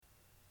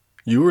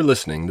You are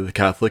listening to the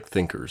Catholic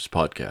Thinkers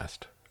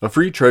Podcast, a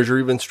free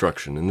treasury of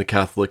instruction in the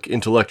Catholic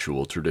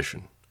intellectual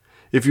tradition.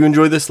 If you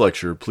enjoy this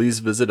lecture, please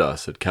visit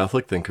us at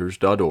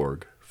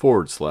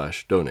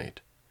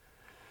catholicthinkers.org/donate.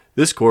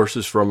 This course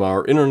is from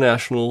our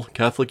International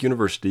Catholic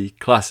University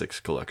Classics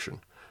Collection,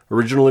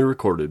 originally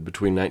recorded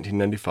between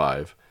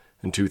 1995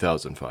 and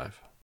 2005.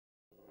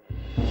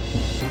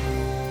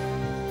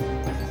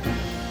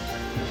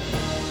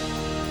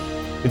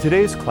 In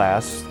today's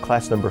class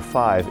number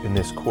 5 in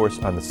this course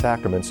on the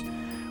sacraments,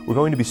 we're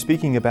going to be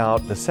speaking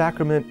about the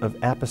sacrament of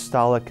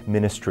apostolic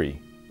ministry,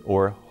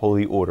 or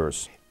holy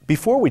orders.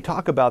 Before we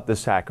talk about this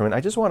sacrament, I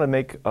just want to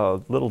make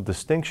a little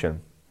distinction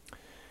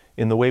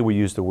in the way we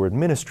use the word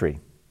ministry.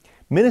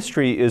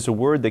 Ministry is a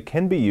word that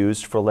can be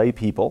used for lay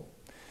people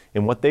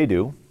in what they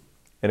do,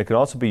 and it can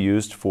also be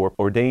used for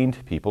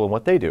ordained people in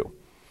what they do.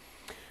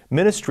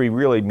 Ministry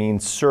really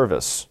means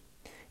service.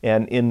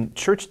 And in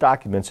church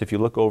documents, if you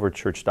look over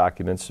church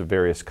documents of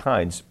various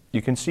kinds, you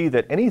can see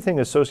that anything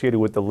associated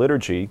with the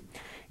liturgy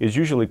is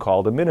usually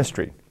called a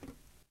ministry.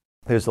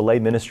 There's the lay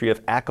ministry of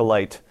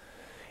acolyte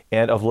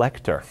and of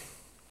lector.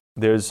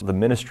 There's the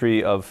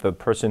ministry of the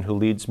person who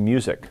leads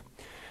music.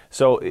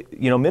 So,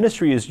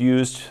 ministry is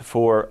used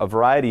for a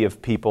variety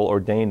of people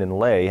ordained and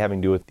lay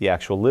having to do with the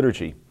actual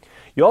liturgy.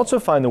 You also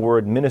find the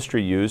word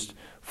ministry used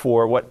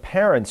for what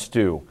parents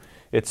do.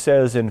 It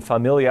says in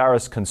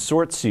Familiaris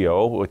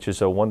Consortio, which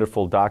is a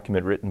wonderful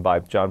document written by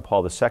John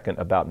Paul II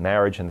about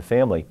marriage and the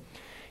family.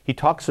 He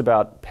talks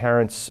about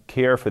parents'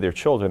 care for their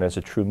children as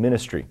a true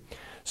ministry.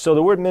 So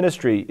the word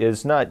ministry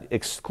is not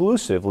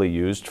exclusively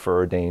used for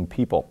ordained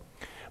people.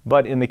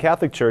 But in the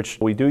Catholic Church,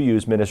 we do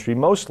use ministry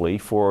mostly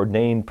for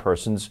ordained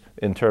persons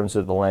in terms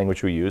of the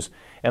language we use.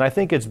 And I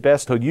think it's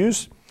best to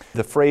use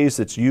the phrase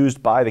that's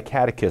used by the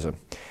Catechism.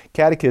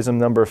 Catechism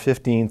number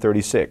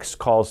 1536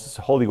 calls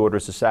holy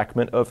orders the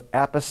sacrament of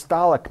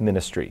apostolic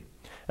ministry.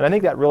 And I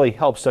think that really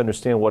helps to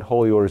understand what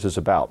holy orders is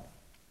about.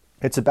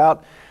 It's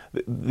about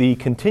the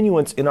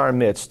continuance in our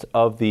midst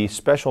of the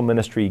special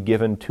ministry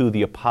given to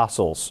the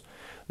apostles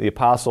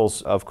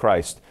of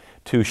Christ,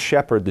 to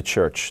shepherd the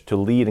church, to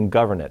lead and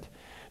govern it,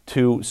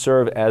 to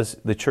serve as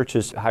the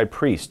church's high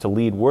priest, to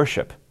lead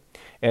worship,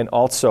 and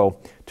also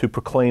to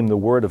proclaim the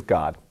word of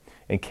God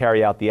and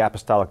carry out the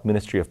apostolic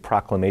ministry of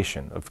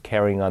proclamation, of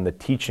carrying on the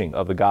teaching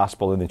of the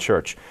gospel in the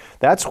church.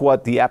 That's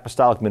what the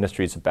apostolic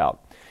ministry is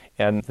about.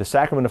 And the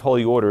sacrament of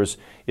holy orders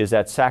is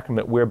that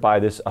sacrament whereby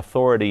this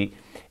authority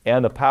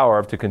and the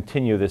power to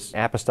continue this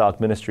apostolic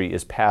ministry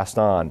is passed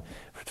on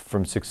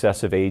from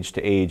successive age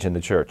to age in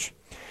the church.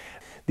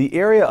 The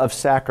area of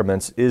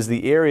sacraments is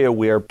the area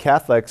where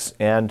Catholics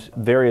and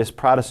various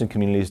Protestant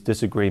communities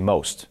disagree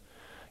most.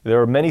 There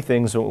are many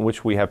things in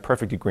which we have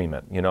perfect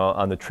agreement.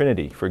 On the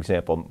Trinity, for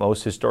example,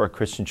 most historic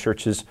Christian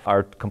churches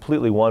are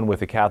completely one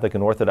with the Catholic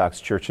and Orthodox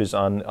churches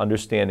on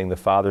understanding the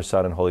Father,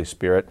 Son, and Holy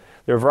Spirit.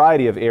 There are a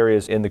variety of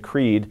areas in the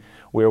Creed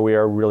where we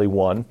are really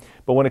one.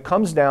 But when it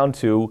comes down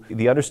to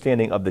the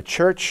understanding of the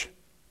church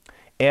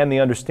and the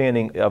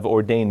understanding of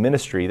ordained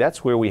ministry,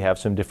 that's where we have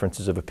some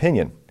differences of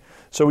opinion.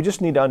 So we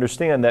just need to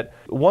understand that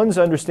one's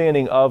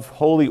understanding of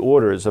holy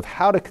orders, of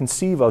how to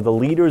conceive of the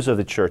leaders of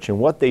the church and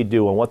what they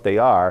do and what they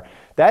are,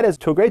 that is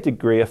to a great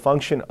degree a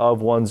function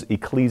of one's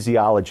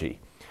ecclesiology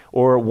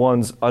or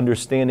one's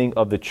understanding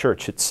of the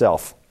church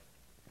itself.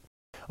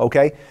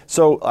 Okay,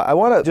 so I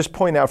want to just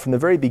point out from the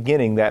very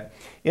beginning that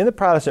in the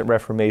Protestant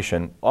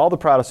Reformation, all the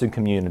Protestant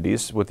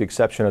communities, with the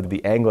exception of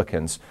the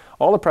Anglicans,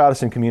 all the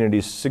Protestant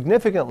communities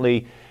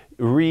significantly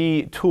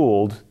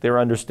retooled their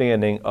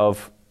understanding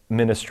of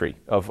ministry,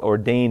 of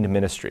ordained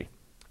ministry.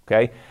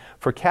 Okay?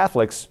 For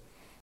Catholics,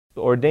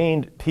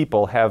 ordained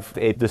people have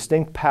a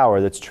distinct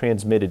power that's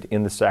transmitted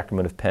in the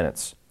sacrament of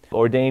penance.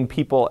 Ordained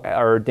people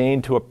are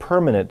ordained to a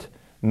permanent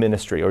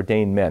ministry,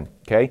 ordained men.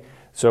 Okay?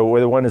 So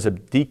whether one is a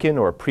deacon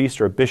or a priest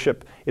or a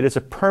bishop, it is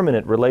a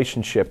permanent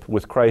relationship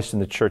with Christ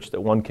and the church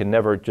that one can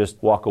never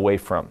just walk away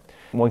from.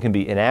 One can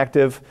be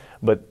inactive,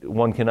 but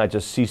one cannot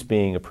just cease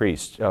being a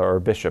priest or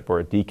a bishop or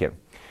a deacon.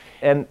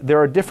 And there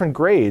are different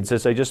grades,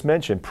 as I just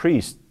mentioned,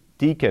 priest,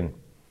 deacon,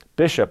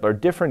 bishop, are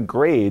different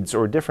grades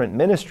or different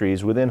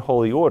ministries within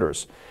holy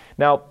orders.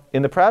 Now,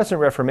 in the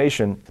Protestant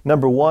Reformation,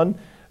 number one,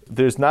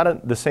 there's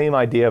not the same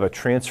idea of a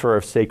transfer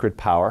of sacred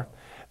power.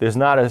 There's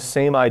not a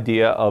same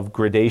idea of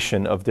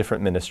gradation of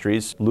different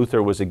ministries.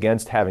 Luther was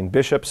against having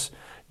bishops,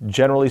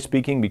 generally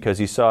speaking, because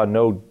he saw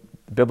no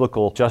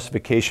biblical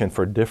justification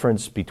for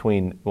difference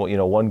between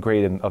one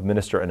grade of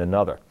minister and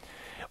another.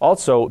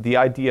 Also, the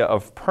idea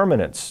of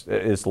permanence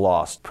is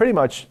lost. Pretty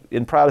much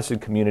in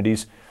Protestant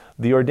communities,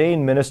 the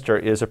ordained minister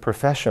is a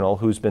professional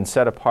who's been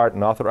set apart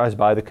and authorized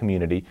by the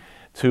community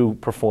to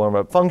perform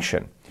a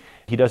function.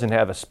 He doesn't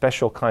have a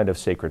special kind of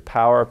sacred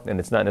power, and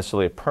it's not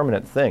necessarily a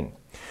permanent thing.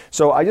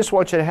 So I just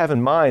want you to have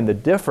in mind the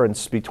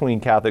difference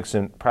between Catholics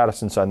and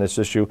Protestants on this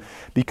issue,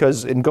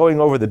 because in going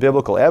over the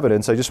biblical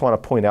evidence, I just want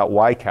to point out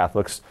why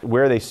Catholics,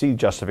 where they see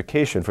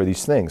justification for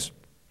these things.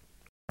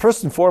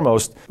 First and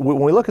foremost, when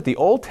we look at the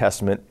Old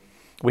Testament,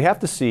 we have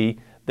to see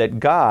that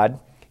God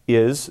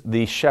is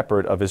the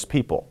shepherd of his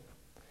people.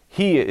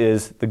 He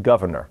is the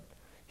governor.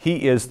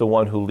 He is the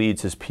one who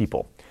leads his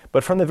people.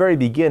 But from the very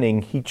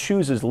beginning, he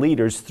chooses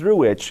leaders through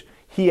which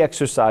he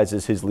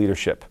exercises his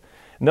leadership.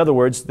 In other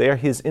words, they're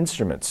his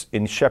instruments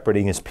in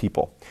shepherding his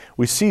people.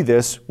 We see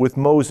this with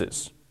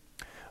Moses.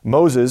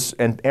 Moses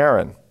and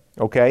Aaron,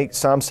 okay?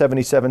 Psalm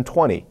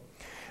 77:20.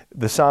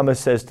 The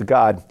psalmist says to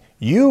God,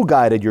 "You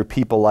guided your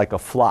people like a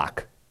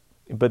flock."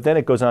 But then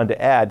it goes on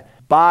to add,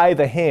 "by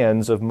the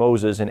hands of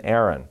Moses and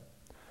Aaron."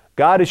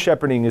 God is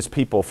shepherding his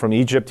people from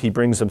Egypt. He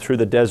brings them through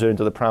the desert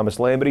into the promised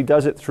land, but he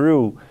does it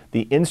through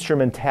the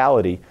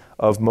instrumentality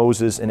of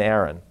Moses and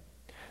Aaron.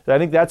 So I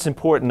think that's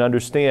important to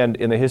understand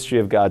in the history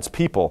of God's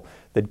people,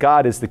 that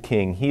God is the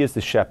king, he is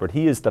the shepherd,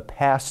 he is the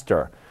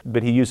pastor,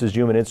 but he uses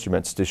human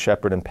instruments to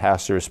shepherd and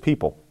pastor his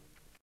people.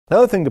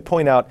 Another thing to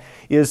point out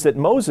is that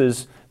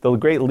Moses, the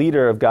great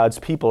leader of God's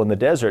people in the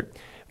desert,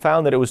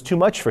 found that it was too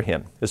much for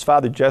him. His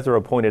father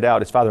Jethro pointed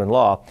out, his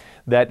father-in-law,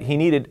 that he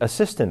needed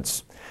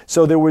assistance.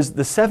 So there was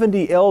the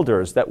 70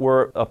 elders that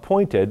were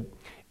appointed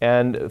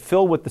and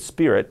filled with the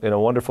Spirit in a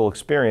wonderful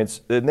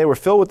experience, and they were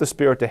filled with the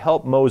Spirit to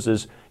help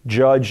Moses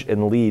judge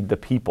and lead the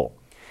people.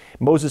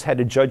 Moses had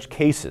to judge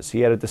cases.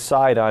 He had to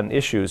decide on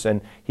issues,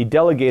 and he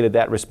delegated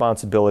that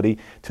responsibility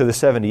to the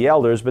 70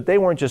 elders, but they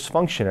weren't just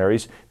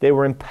functionaries. They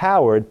were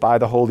empowered by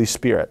the Holy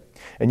Spirit.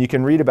 And you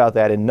can read about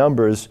that in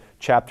Numbers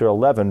chapter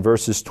 11,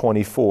 verses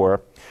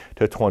 24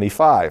 to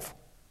 25.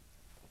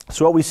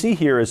 So what we see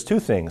here is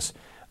two things: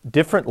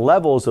 different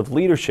levels of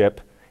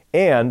leadership,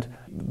 and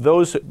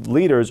those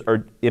leaders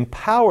are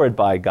empowered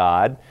by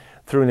God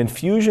through an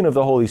infusion of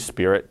the Holy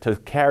Spirit to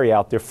carry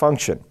out their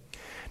function.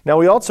 Now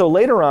we also,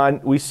 later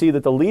on, we see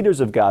that the leaders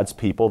of God's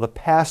people, the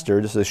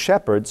pastors, the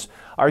shepherds,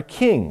 are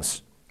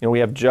kings. We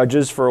have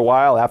judges for a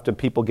while after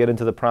people get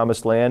into the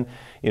promised land.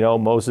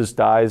 Moses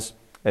dies,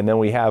 and then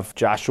we have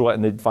Joshua,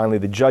 and then finally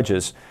the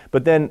judges.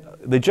 But then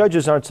the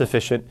judges aren't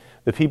sufficient.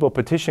 The people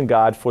petition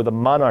God for the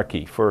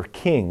monarchy, for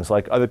kings,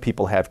 like other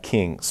people have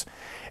kings.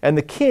 And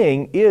the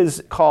king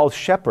is called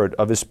shepherd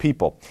of his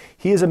people.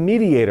 He is a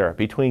mediator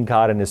between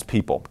God and his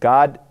people.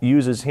 God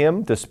uses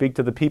him to speak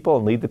to the people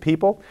and lead the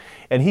people,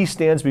 and he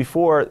stands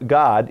before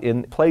God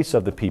in place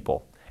of the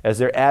people as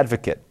their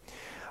advocate.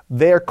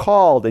 They're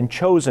called and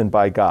chosen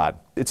by God.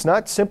 It's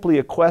not simply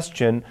a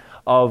question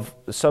of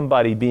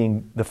somebody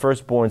being the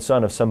firstborn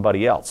son of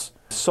somebody else.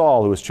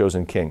 Saul, who was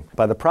chosen king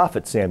by the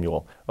prophet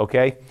Samuel,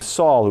 okay?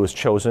 Saul, who was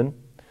chosen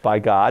by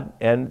God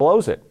and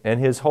blows it, and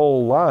his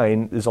whole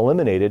line is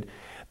eliminated.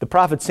 The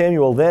prophet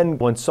Samuel then,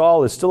 when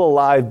Saul is still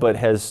alive but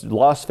has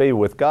lost favor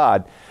with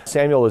God,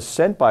 Samuel is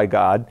sent by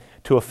God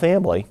to a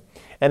family,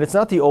 and it's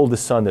not the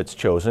oldest son that's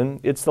chosen,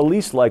 it's the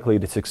least likely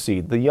to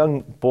succeed. The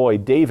young boy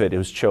David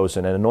is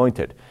chosen and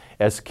anointed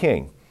as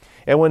king.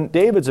 And when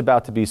David's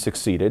about to be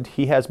succeeded,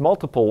 he has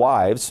multiple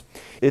wives.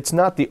 It's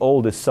not the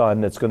oldest son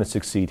that's going to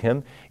succeed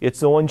him, it's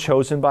the one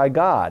chosen by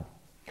God,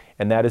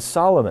 and that is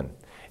Solomon.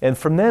 And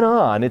from then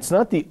on, it's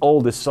not the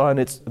oldest son,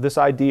 it's this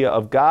idea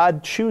of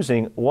God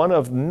choosing one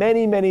of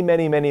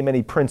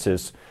many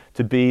princes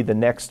to be the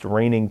next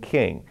reigning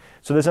king.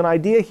 So there's an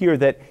idea here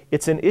that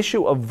it's an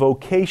issue of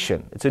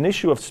vocation. It's an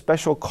issue of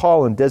special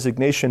call and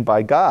designation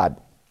by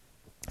God.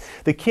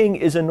 The king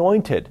is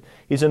anointed.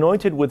 He's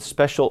anointed with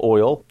special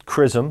oil,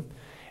 chrism,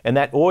 and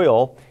that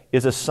oil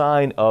is a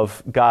sign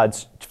of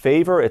God's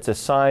favor. It's a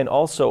sign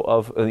also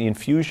of the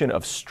infusion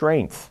of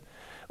strength.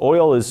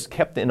 Oil is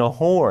kept in a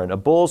horn, a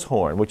bull's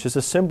horn, which is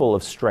a symbol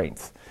of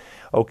strength,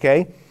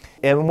 okay?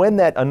 And when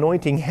that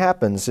anointing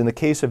happens, in the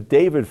case of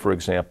David, for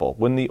example,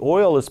 when the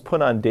oil is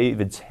put on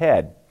David's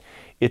head,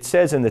 it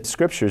says in the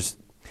scriptures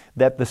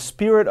that the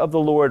Spirit of the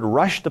Lord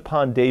rushed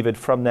upon David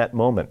from that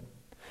moment.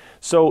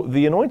 So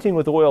the anointing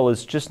with oil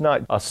is just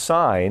not a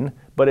sign,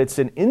 but it's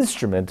an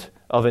instrument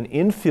of an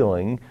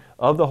infilling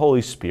of the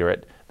Holy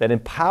Spirit that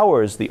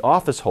empowers the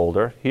office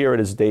holder, here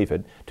it is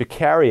David, to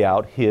carry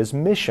out his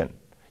mission,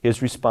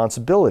 his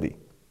responsibility.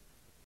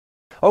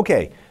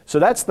 Okay, so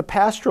that's the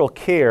pastoral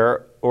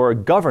care or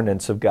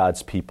governance of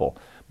God's people.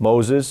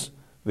 Moses,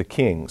 the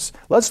kings.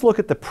 Let's look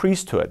at the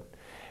priesthood.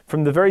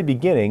 From the very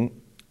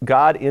beginning,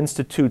 God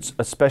institutes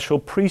a special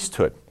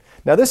priesthood.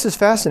 Now this is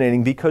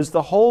fascinating because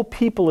the whole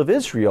people of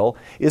Israel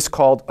is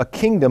called a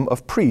kingdom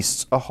of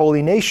priests, a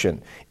holy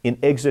nation, in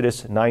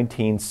Exodus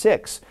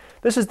 19:6.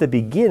 This is the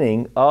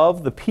beginning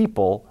of the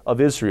people of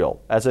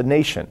Israel as a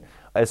nation,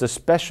 as a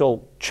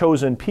special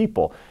chosen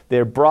people.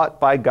 They're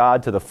brought by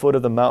God to the foot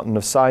of the mountain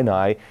of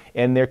Sinai,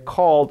 and they're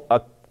called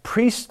a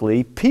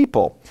priestly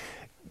people.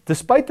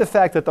 Despite the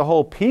fact that the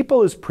whole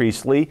people is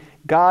priestly,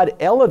 God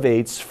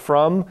elevates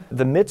from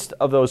the midst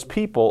of those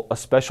people a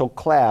special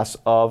class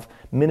of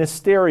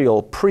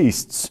ministerial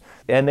priests.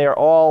 And they're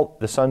all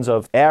the sons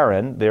of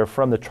Aaron. They're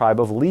from the tribe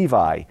of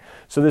Levi.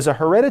 So there's a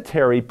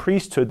hereditary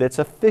priesthood that's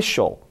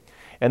official.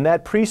 And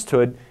that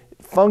priesthood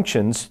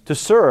functions to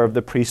serve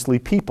the priestly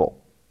people.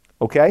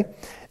 Okay?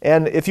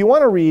 And if you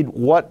want to read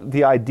what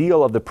the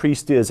ideal of the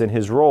priest is and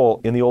his role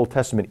in the Old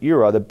Testament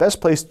era, the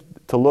best place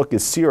to look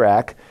is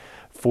Sirach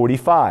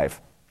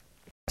 45.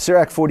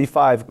 Sirach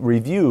 45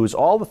 reviews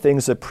all the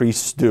things that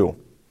priests do.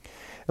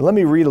 And let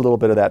me read a little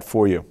bit of that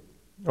for you.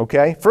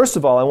 Okay? First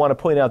of all, I want to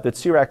point out that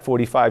Sirach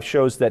 45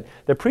 shows that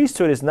the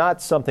priesthood is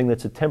not something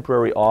that's a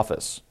temporary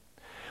office.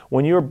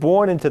 When you're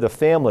born into the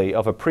family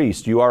of a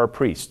priest, you are a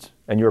priest,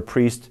 and you're a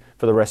priest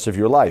for the rest of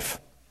your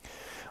life.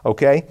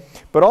 Okay?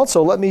 But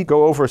also, let me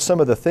go over some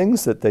of the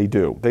things that they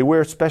do. They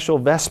wear special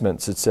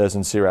vestments, it says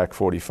in Sirach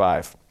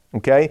 45.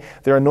 Okay?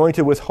 They're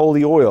anointed with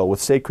holy oil,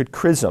 with sacred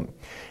chrism.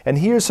 And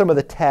here's some of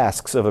the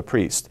tasks of a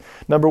priest.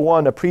 Number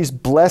one, a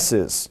priest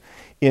blesses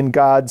in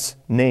God's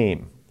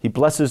name. He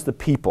blesses the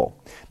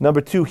people.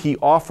 Number two, he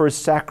offers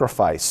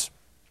sacrifice.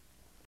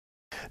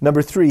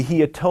 Number three,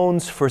 he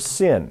atones for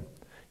sin.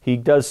 He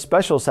does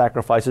special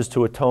sacrifices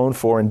to atone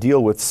for and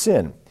deal with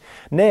sin.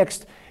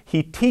 Next,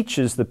 he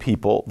teaches the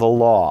people the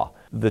law,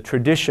 the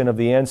tradition of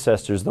the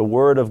ancestors, the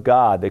word of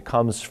God that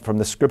comes from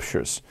the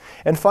scriptures.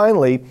 And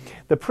finally,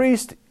 the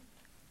priest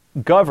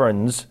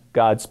governs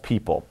God's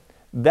people.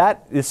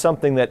 That is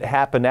something that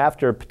happened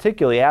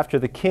particularly after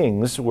the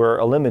kings were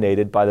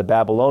eliminated by the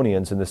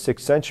Babylonians in the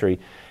 6th century.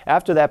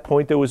 After that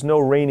point, there was no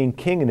reigning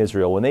king in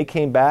Israel. When they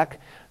came back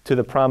to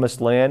the promised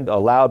land,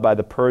 allowed by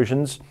the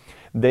Persians,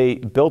 they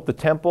built the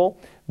temple,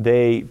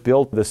 they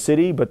built the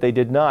city, but they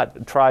did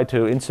not try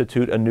to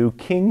institute a new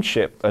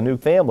kingship, a new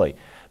family.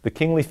 The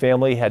kingly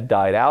family had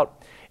died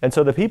out, and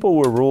so the people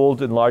were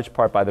ruled in large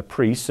part by the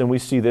priests, and we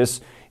see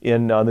this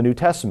in the New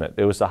Testament.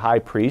 There was the high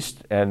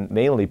priest, and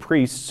mainly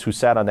priests who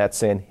sat on that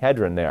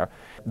Sanhedrin there,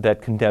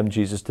 that condemned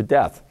Jesus to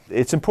death.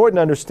 It's important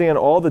to understand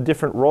all the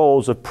different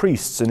roles of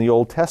priests in the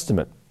Old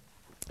Testament.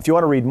 If you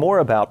want to read more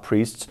about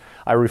priests,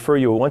 I refer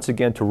you once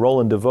again to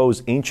Roland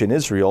DeVoe's Ancient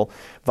Israel,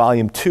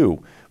 Volume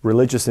 2,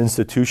 Religious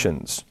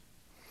Institutions.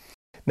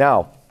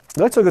 Now,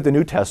 let's look at the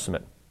New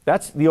Testament.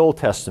 That's the Old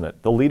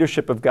Testament, the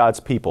leadership of God's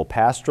people,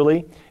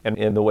 pastorally and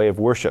in the way of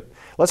worship.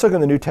 Let's look at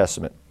the New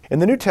Testament. In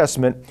the New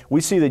Testament,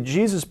 we see that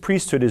Jesus'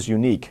 priesthood is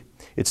unique.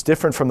 It's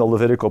different from the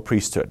Levitical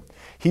priesthood.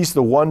 He's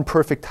the one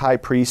perfect high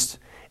priest,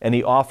 and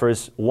he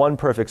offers one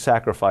perfect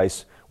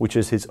sacrifice, which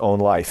is his own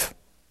life.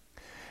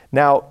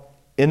 Now,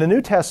 in the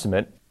New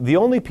Testament, the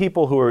only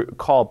people who are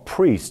called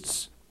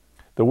priests,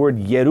 the word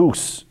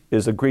Yerus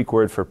is a Greek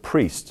word for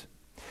priest.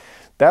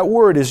 That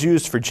word is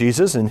used for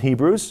Jesus in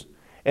Hebrews,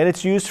 and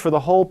it's used for the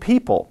whole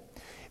people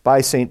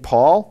by St.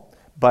 Paul,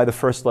 by the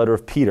first letter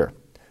of Peter.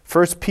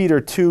 1 Peter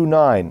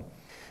 2:9.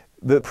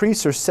 The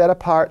priests are set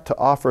apart to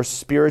offer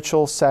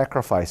spiritual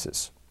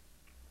sacrifices.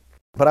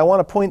 But I want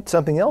to point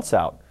something else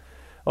out.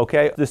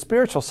 Okay, the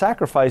spiritual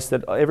sacrifice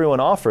that everyone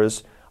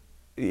offers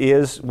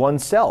is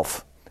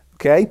oneself.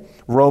 Okay,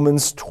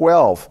 Romans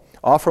 12,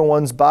 offer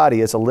one's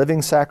body as a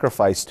living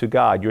sacrifice to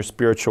God, your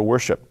spiritual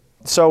worship.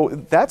 So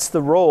that's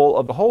the role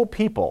of the whole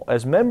people.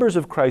 As members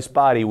of Christ's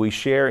body, we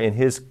share in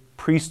his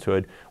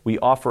priesthood. We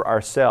offer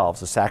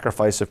ourselves a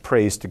sacrifice of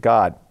praise to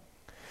God.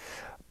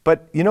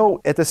 But,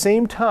 at the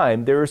same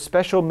time, there are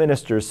special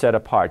ministers set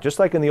apart, just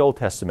like in the Old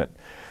Testament.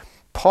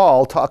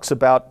 Paul talks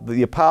about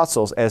the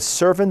apostles as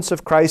servants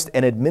of Christ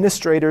and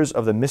administrators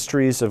of the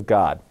mysteries of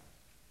God.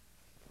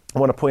 I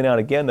want to point out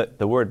again that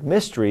the word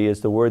mystery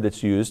is the word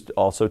that's used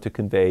also to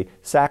convey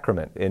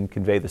sacrament and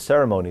convey the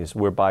ceremonies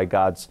whereby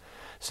God's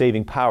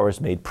saving power is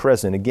made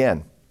present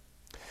again.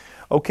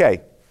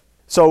 Okay,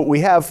 so we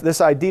have this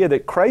idea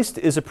that Christ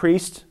is a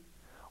priest.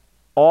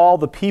 All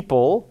the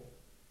people,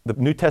 the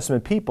New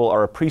Testament people,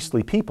 are a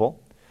priestly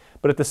people.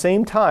 But at the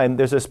same time,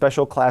 there's a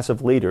special class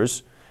of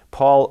leaders.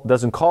 Paul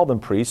doesn't call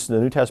them priests.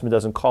 The New Testament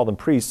doesn't call them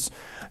priests.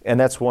 And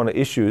that's one of the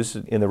issues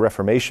in the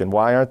Reformation.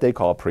 Why aren't they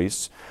called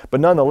priests?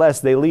 But nonetheless,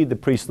 they lead the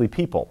priestly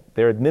people.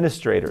 They're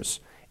administrators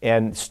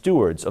and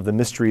stewards of the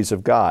mysteries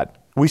of God.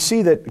 We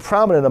see that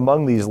prominent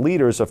among these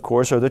leaders, of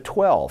course, are the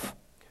 12.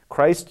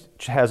 Christ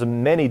has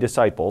many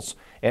disciples,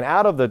 and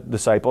out of the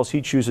disciples,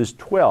 he chooses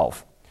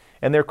 12.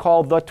 And they're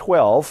called the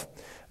 12.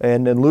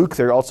 And in Luke,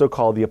 they're also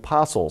called the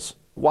apostles.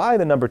 Why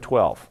the number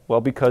 12?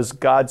 Well, because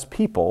God's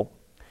people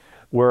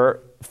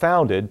were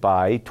founded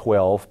by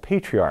 12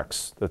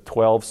 patriarchs, the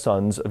 12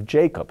 sons of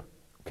Jacob,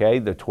 okay,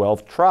 the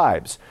 12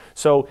 tribes.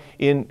 So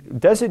in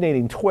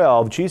designating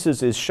 12,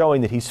 Jesus is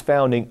showing that he's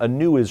founding a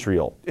new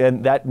Israel,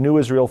 and that new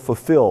Israel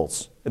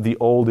fulfills the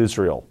old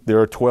Israel. There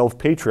are 12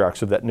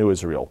 patriarchs of that new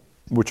Israel,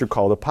 which are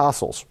called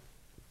apostles.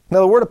 Now,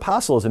 the word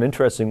apostle is an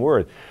interesting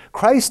word.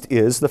 Christ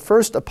is the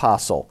first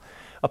apostle.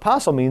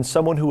 Apostle means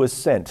someone who is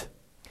sent,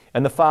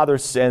 and the Father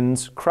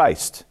sends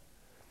Christ.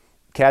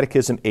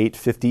 Catechism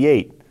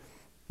 858.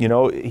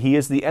 He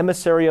is the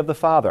emissary of the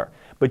Father.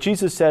 But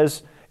Jesus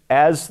says,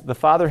 as the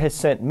Father has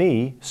sent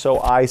me, so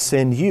I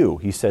send you,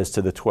 he says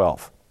to the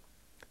 12.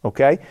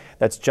 Okay?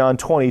 That's John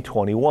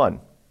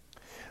 20:21.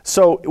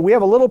 So we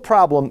have a little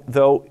problem,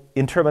 though,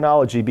 in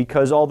terminology,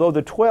 because although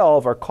the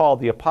 12 are called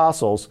the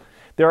apostles,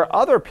 there are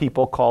other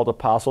people called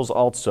apostles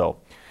also.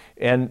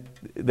 And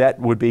that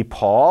would be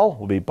Paul,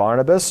 would be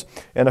Barnabas,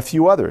 and a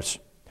few others.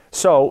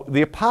 So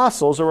the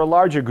apostles are a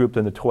larger group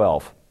than the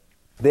 12.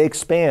 They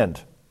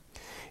expand.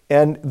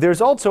 And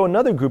there's also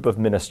another group of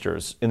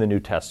ministers in the New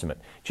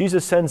Testament.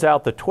 Jesus sends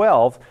out the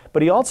 12,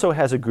 but he also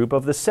has a group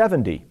of the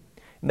 70.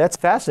 And that's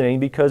fascinating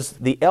because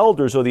the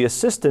elders or the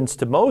assistants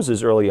to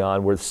Moses early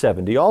on were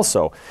 70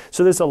 also.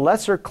 So there's a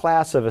lesser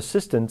class of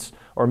assistants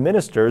or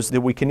ministers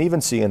that we can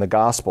even see in the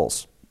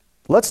Gospels.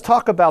 Let's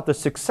talk about the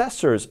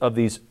successors of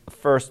these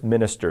first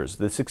ministers,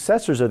 the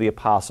successors of the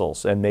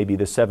apostles and maybe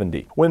the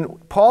 70. When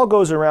Paul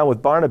goes around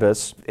with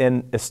Barnabas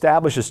and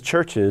establishes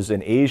churches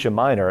in Asia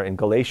Minor, in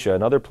Galatia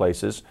and other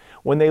places,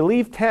 when they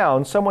leave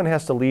town, someone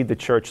has to lead the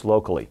church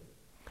locally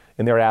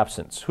in their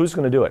absence. Who's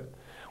going to do it?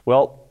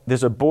 Well,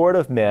 there's a board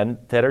of men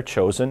that are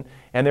chosen,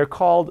 and they're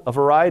called a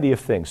variety of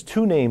things.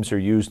 Two names are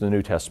used in the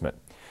New Testament.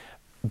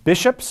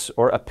 Bishops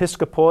or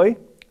episkopoi,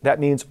 that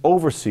means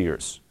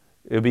overseers.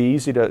 It would be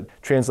easy to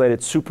translate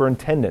it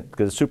superintendent,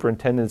 because a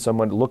superintendent is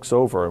someone who looks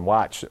over and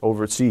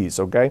oversees,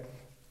 okay?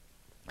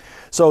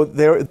 So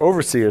they're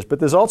overseers, but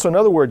there's also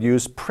another word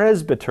used,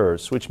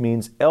 presbyters, which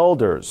means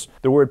elders.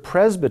 The word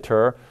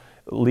presbyter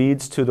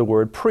leads to the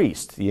word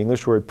priest. The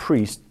English word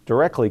priest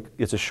directly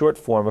is a short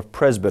form of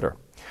presbyter.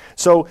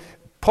 So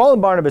Paul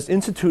and Barnabas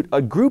institute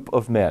a group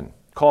of men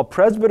called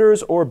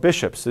presbyters or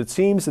bishops. It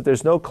seems that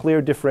there's no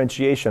clear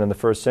differentiation in the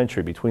first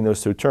century between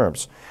those two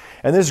terms.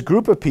 And this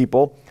group of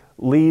people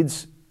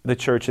leads the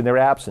church in their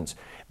absence.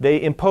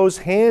 They impose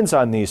hands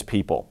on these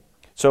people.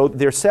 So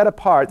they're set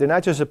apart. They're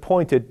not just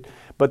appointed,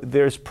 but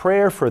there's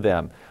prayer for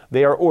them.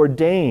 They are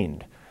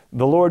ordained.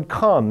 The Lord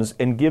comes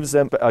and gives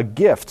them a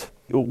gift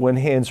when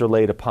hands are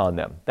laid upon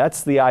them.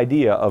 That's the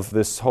idea of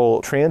this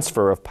whole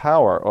transfer of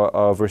power or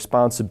of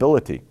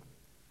responsibility.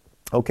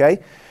 Okay?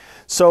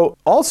 So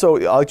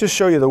also, I'll just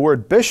show you the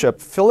word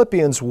bishop,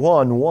 Philippians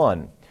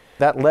 1:1.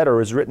 That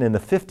letter is written in the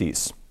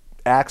 50s.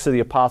 Acts of the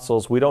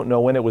Apostles, we don't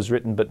know when it was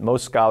written, but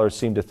most scholars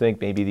seem to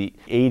think maybe the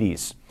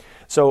 80s.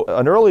 So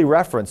an early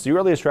reference, the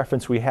earliest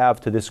reference we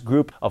have to this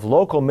group of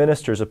local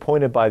ministers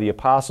appointed by the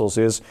apostles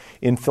is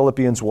in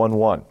Philippians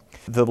 1:1.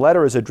 The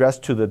letter is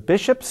addressed to the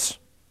bishops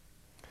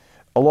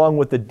along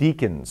with the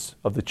deacons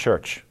of the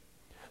church.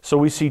 So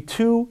we see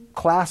two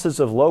classes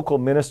of local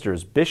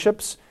ministers,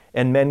 bishops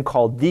and men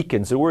called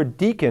deacons. The word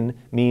deacon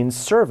means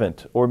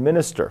servant or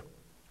minister.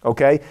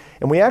 Okay?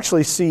 And we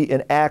actually see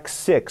in Acts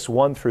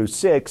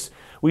 6:1-6,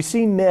 we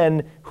see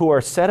men who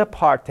are set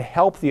apart to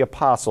help the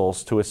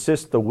apostles to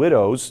assist the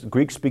widows,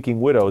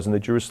 Greek-speaking widows in the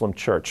Jerusalem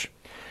church.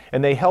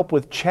 And they help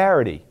with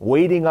charity,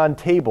 waiting on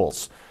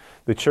tables.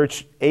 The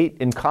church ate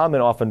in common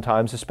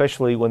oftentimes,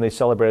 especially when they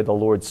celebrated the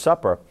Lord's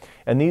Supper.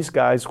 And these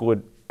guys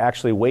would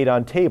actually wait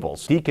on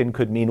tables. Deacon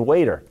could mean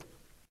waiter.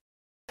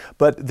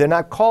 But they're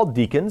not called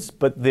deacons,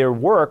 but their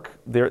work,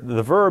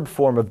 the verb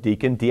form of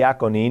deacon,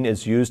 diakonin,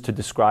 is used to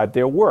describe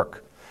their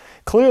work.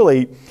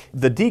 Clearly,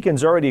 the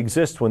deacons already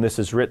exist when this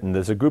is written.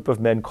 There's a group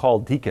of men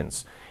called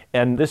deacons.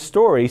 And this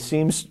story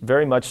seems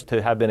very much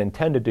to have been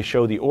intended to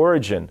show the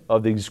origin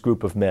of these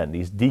group of men,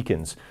 these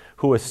deacons,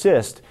 who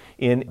assist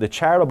in the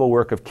charitable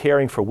work of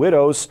caring for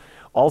widows,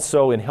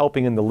 also in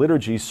helping in the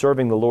liturgy,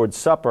 serving the Lord's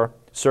Supper,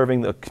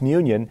 serving the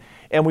communion.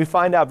 And we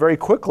find out very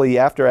quickly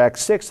after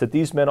Acts 6 that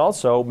these men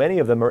also, many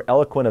of them are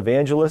eloquent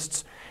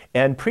evangelists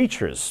and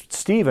preachers.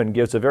 Stephen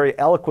gives a very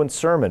eloquent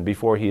sermon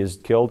before he is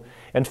killed,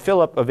 and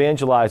Philip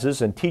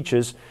evangelizes and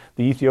teaches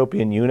the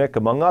Ethiopian eunuch,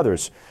 among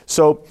others.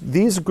 So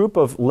these group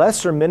of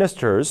lesser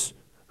ministers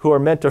who are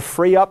meant to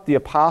free up the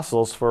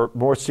apostles for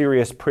more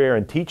serious prayer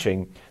and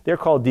teaching, they're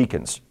called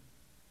deacons.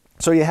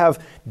 So you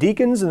have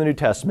deacons in the New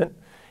Testament,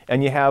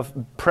 and you have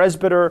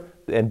presbyter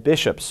and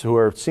bishops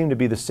who seem to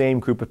be the same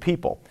group of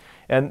people.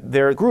 And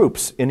there are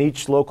groups in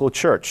each local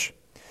church.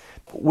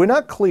 We're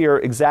not clear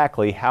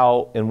exactly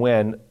how and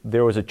when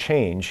there was a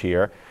change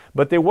here,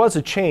 but there was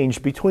a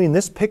change between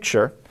this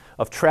picture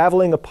of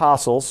traveling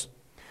apostles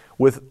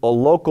with a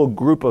local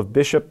group of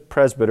bishop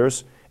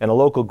presbyters and a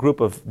local group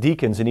of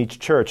deacons in each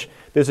church.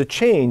 There's a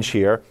change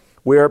here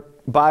where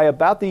by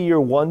about the year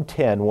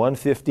 110,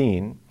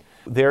 115,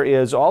 there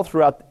is all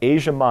throughout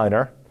Asia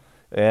Minor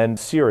and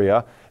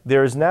Syria,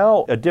 there is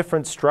now a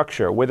different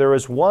structure where there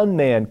is one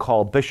man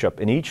called bishop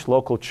in each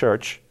local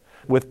church,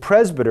 with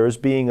presbyters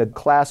being a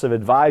class of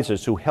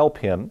advisors who help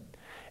him,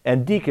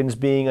 and deacons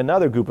being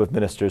another group of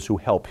ministers who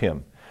help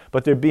him.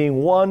 But there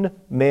being one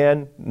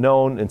man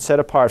known and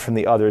set apart from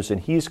the others, and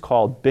he's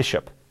called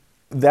bishop.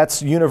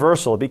 That's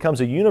universal. It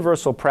becomes a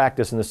universal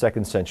practice in the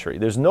 2nd century.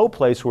 There's no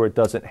place where it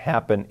doesn't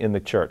happen in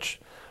the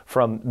church,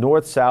 from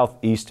north, south,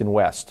 east, and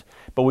west.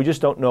 But we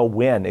just don't know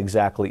when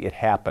exactly it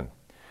happened.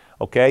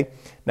 Okay?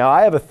 Now,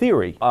 I have a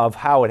theory of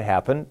how it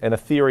happened and a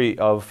theory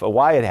of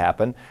why it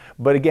happened,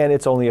 but again,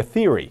 it's only a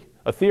theory.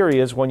 A theory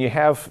is when you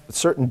have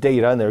certain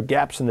data and there are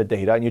gaps in the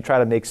data and you try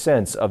to make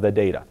sense of the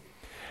data.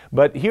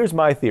 But here's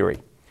my theory.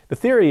 The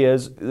theory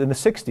is, in the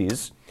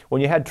 60s,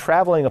 when you had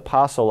traveling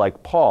apostle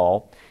like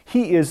Paul,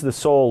 he is the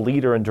sole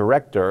leader and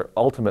director,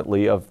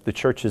 ultimately, of the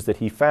churches that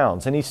he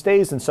founds. And he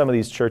stays in some of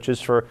these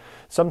churches for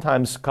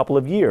sometimes a couple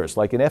of years,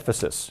 like in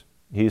Ephesus.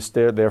 He's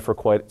there for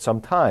quite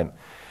some time.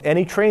 And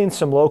he trains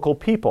some local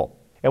people.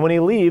 And when he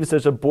leaves,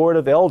 there's a board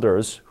of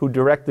elders who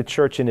direct the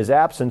church in his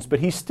absence,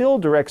 but he still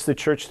directs the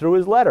church through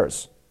his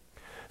letters.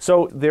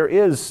 So there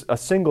is a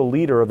single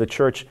leader of the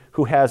church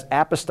who has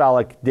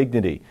apostolic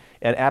dignity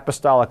and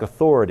apostolic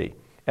authority.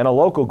 and a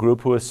local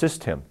group who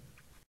assist him.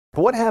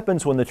 But what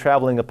happens when the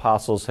traveling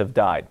apostles have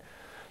died?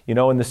 You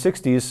know, in the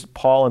 60s,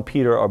 Paul and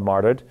Peter are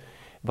martyred.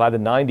 By the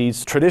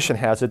 90s, tradition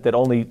has it that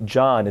only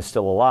John is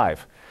still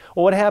alive.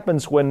 Well, what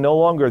happens when no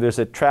longer there's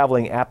a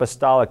traveling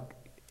apostolic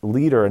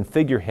leader and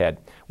figurehead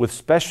with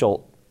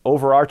special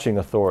overarching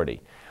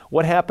authority?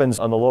 What happens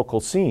on the local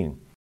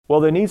scene? Well,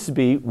 there needs to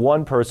be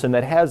one person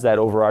that has that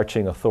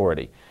overarching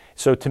authority.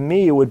 So to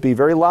me, it would be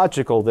very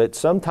logical that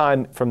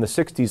sometime from the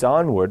 60s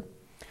onward,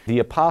 the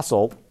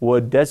apostle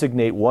would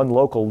designate one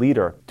local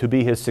leader to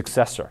be his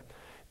successor,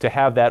 to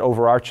have that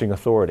overarching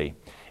authority.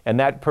 And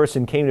that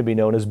person came to be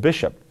known as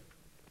bishop.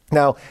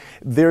 Now,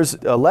 there's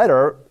a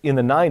letter in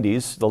the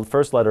 90s, the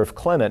first letter of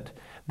Clement,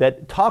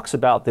 that talks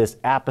about this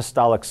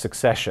apostolic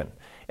succession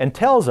and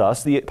tells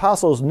us the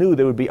apostles knew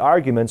there would be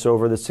arguments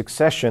over the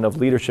succession of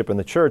leadership in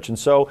the church, and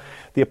so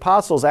the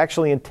apostles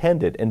actually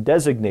intended and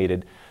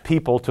designated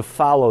people to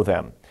follow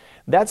them.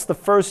 That's the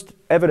first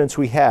evidence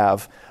we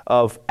have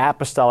of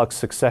apostolic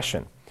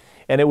succession.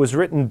 And it was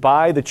written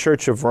by the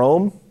Church of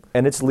Rome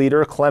and its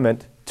leader,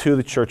 Clement, to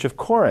the Church of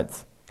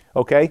Corinth.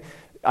 Okay?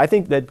 I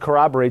think that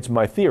corroborates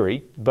my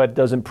theory, but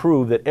doesn't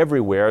prove that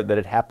everywhere that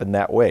it happened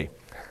that way.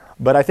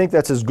 But I think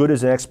that's as good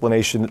as an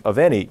explanation of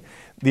any.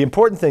 The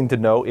important thing to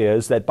know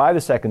is that by the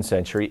 2nd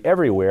century,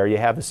 everywhere you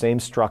have the same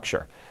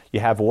structure.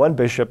 You have one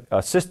bishop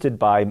assisted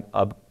by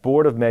a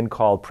board of men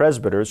called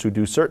presbyters who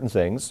do certain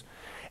things,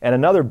 and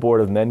another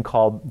board of men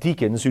called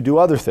deacons who do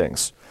other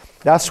things.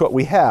 That's what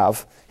we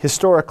have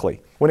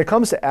historically. When it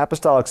comes to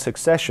apostolic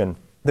succession,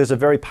 there's a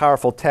very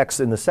powerful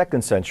text in the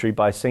 2nd century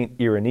by St.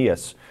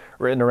 Irenaeus,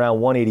 written around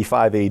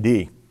 185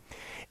 AD.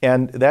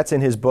 And that's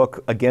in his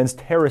book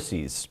Against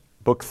Heresies,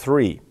 book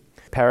 3,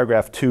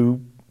 paragraph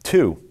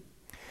 2:2.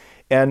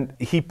 And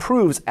he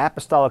proves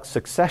apostolic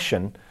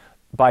succession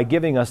by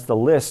giving us the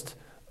list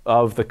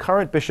of the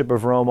current Bishop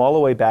of Rome all the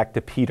way back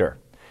to Peter.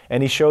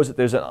 And he shows that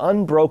there's an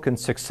unbroken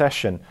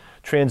succession,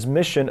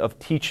 transmission of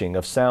teaching,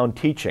 of sound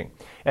teaching.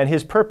 And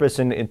his purpose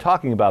in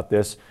talking about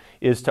this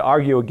is to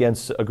argue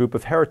against a group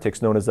of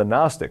heretics known as the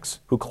Gnostics,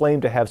 who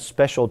claim to have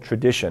special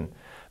tradition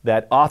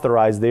that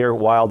authorize their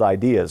wild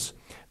ideas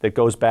that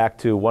goes back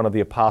to one of the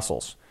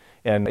apostles.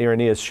 And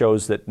Irenaeus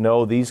shows that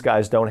no, these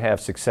guys don't have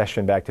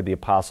succession back to the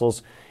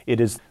apostles. It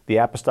is the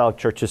apostolic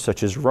churches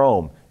such as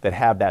Rome that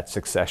have that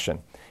succession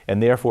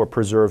and therefore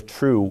preserve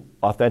true,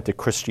 authentic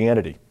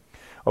Christianity.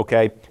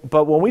 Okay?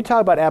 But when we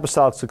talk about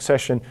apostolic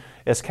succession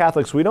as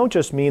Catholics, we don't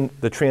just mean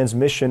the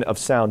transmission of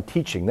sound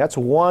teaching. That's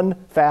one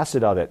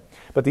facet of it.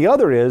 But the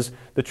other is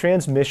the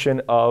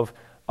transmission of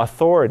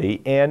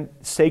authority and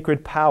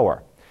sacred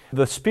power.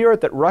 The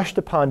spirit that rushed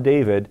upon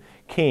David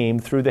came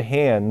through the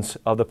hands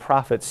of the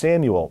prophet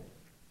Samuel.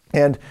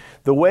 And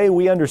the way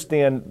we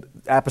understand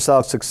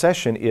apostolic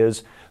succession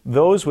is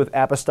those with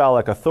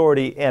apostolic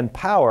authority and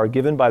power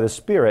given by the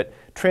Spirit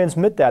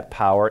transmit that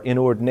power in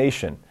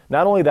ordination.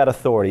 Not only that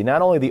authority,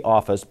 not only the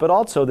office, but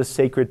also the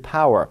sacred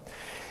power.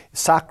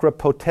 Sacra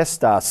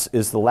potestas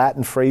is the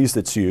Latin phrase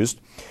that's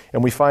used,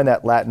 and we find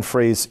that Latin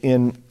phrase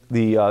in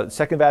the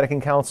Second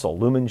Vatican Council,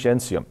 Lumen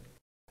Gentium.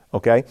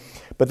 Okay?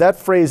 But that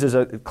phrase is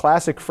a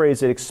classic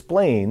phrase that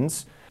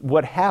explains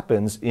what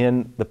happens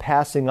in the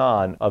passing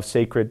on of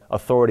sacred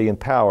authority and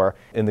power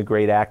in the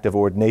great act of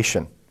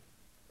ordination.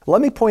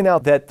 Let me point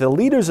out that the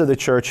leaders of the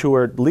church, who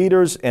are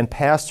leaders and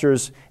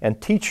pastors and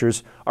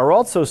teachers, are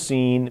also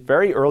seen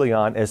very early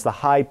on as the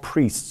high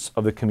priests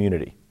of the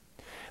community.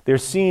 They're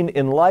seen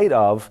in light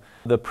of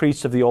the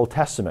priests of the Old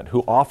Testament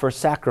who offer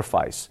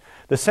sacrifice.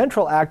 The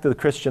central act of the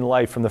Christian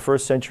life from the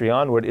 1st century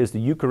onward is the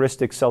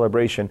Eucharistic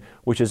celebration,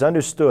 which is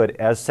understood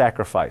as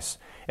sacrifice.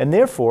 And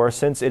therefore,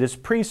 since it is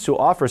priests who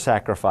offer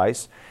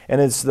sacrifice,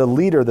 and it's the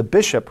leader, the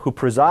bishop, who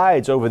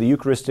presides over the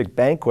Eucharistic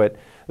banquet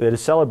that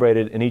is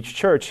celebrated in each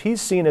church,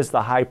 he's seen as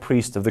the high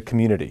priest of the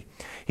community.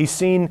 He's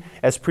seen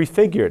as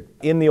prefigured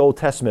in the Old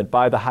Testament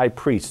by the high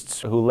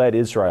priests who led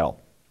Israel.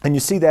 And you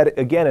see that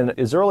again in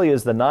as early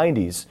as the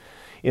 90s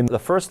in the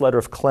first letter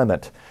of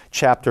Clement,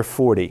 chapter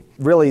 40.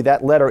 Really,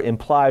 that letter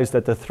implies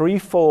that the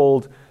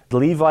threefold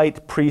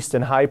Levite, priest,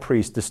 and high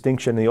priest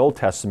distinction in the Old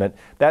Testament,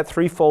 that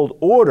threefold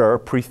order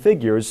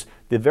prefigures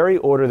the very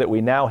order that we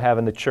now have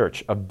in the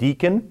church of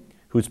deacon,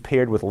 who's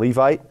paired with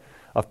Levite,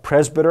 of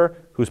presbyter,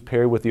 who's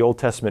paired with the Old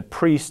Testament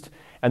priest,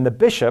 and the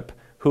bishop,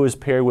 who is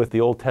paired with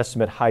the Old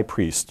Testament high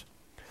priest.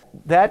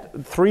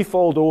 That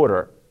threefold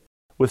order,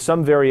 with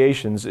some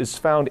variations, is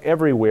found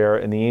everywhere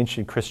in the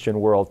ancient Christian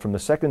world from the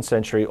 2nd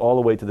century all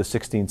the way to the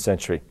 16th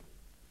century.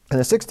 In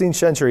the 16th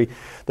century,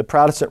 the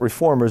Protestant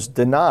reformers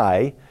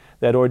deny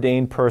that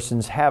ordained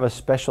persons have a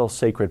special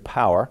sacred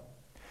power.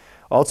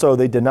 Also,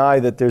 they deny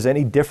that there's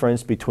any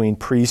difference between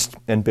priest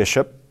and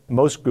bishop.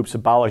 Most groups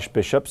abolish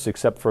bishops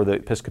except for the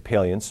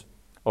Episcopalians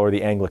or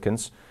the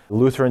Anglicans.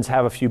 Lutherans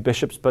have a few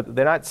bishops, but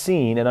they're not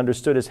seen and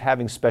understood as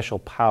having special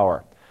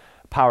power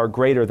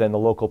greater than the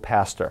local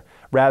pastor.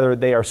 Rather,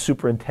 they are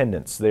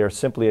superintendents. They are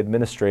simply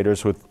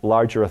administrators with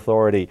larger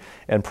authority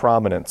and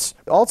prominence.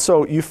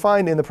 Also, you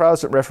find in the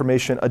Protestant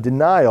Reformation a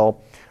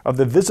denial of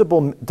the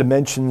visible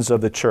dimensions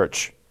of the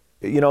church.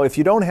 If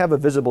you don't have a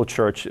visible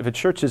church, if a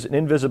church is an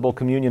invisible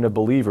communion of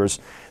believers,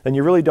 then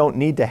you really don't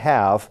need to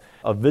have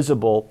a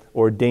visible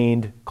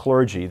ordained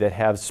clergy that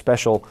have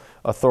special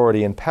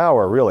authority and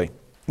power, really.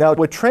 Now,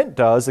 what Trent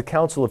does, the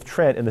Council of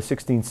Trent in the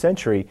 16th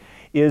century,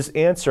 is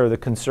answer the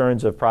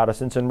concerns of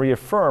Protestants and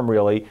reaffirm,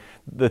 really,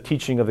 the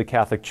teaching of the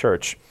Catholic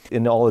Church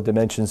in all the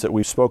dimensions that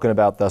we've spoken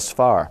about thus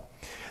far.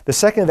 The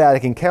Second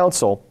Vatican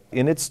Council,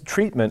 in its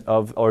treatment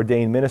of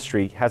ordained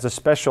ministry, has a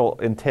special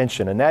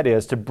intention, and that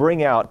is to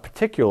bring out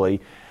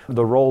particularly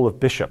the role of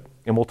bishop,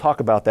 and we'll talk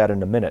about that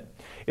in a minute.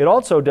 It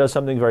also does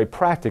something very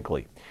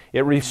practically.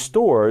 It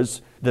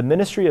restores the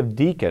ministry of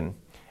deacon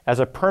as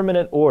a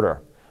permanent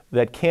order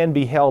that can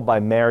be held by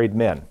married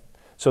men.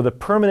 So the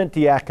permanent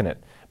diaconate,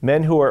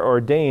 men who are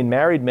ordained,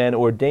 married men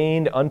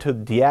ordained unto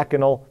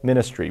diaconal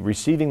ministry,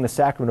 receiving the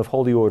sacrament of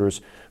holy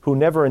orders, who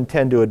never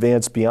intend to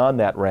advance beyond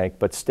that rank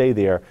but stay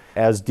there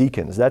as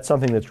deacons. That's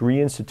something that's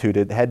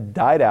reinstituted, had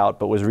died out,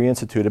 but was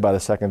reinstituted by the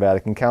Second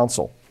Vatican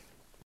Council.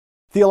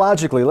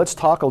 Theologically, let's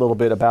talk a little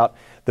bit about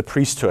the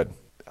priesthood.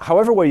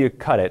 However way you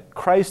cut it,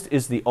 Christ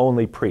is the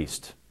only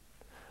priest.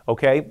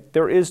 Okay?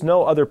 There is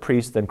no other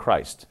priest than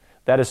Christ.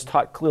 That is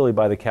taught clearly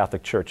by the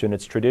Catholic Church in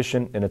its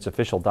tradition, in its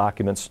official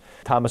documents.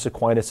 Thomas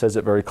Aquinas says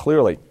it very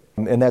clearly,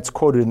 and that's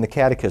quoted in the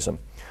Catechism.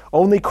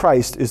 Only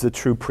Christ is the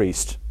true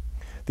priest,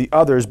 the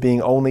others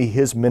being only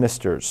his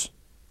ministers,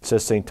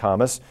 says St.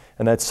 Thomas,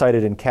 and that's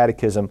cited in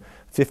Catechism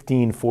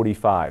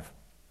 1545.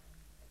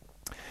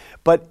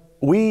 But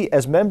we,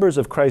 as members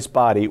of Christ's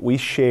body, we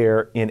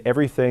share in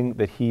everything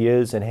that he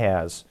is and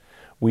has.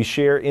 We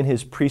share in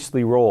his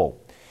priestly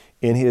role,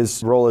 in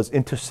his role as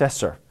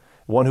intercessor,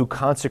 one who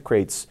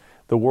consecrates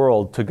the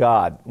world to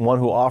God, one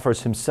who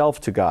offers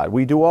himself to God.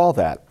 We do all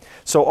that.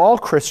 So all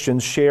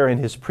Christians share in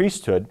his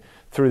priesthood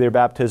through their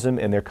baptism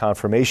and their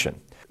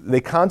confirmation. They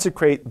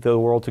consecrate the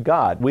world to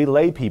God. We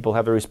lay people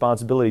have the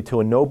responsibility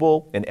to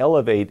ennoble and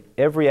elevate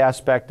every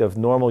aspect of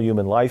normal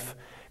human life,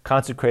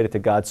 consecrate it to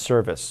God's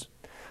service,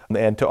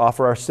 and to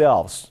offer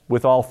ourselves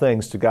with all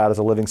things to God as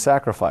a living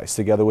sacrifice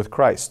together with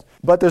Christ.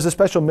 But there's a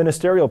special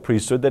ministerial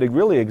priesthood that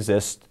really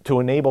exists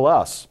to enable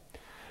us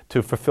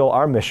to fulfill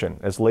our mission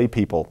as lay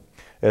people,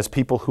 as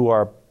people who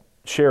are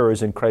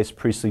sharers in Christ's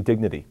priestly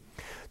dignity.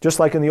 Just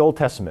like in the Old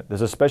Testament,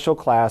 there's a special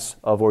class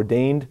of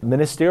ordained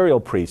ministerial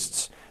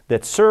priests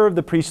that serve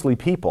the priestly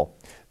people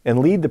and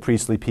lead the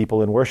priestly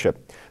people in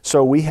worship.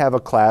 So we have a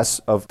class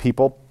of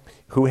people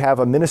who have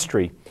a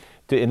ministry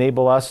to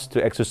enable us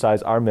to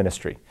exercise our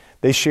ministry.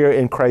 They share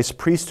in Christ's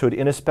priesthood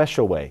in a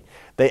special way.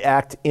 They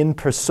act in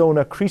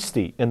persona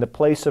Christi, in the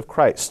place of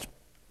Christ,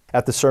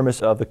 at the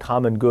service of the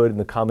common good and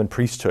the common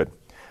priesthood.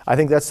 I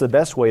think that's the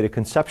best way to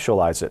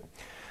conceptualize it,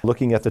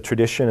 looking at the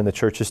tradition and the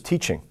Church's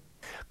teaching.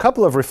 A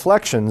couple of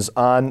reflections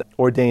on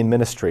ordained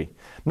ministry.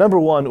 Number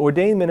one,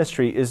 ordained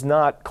ministry is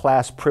not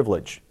class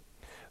privilege.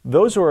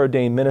 Those who are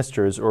ordained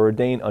ministers are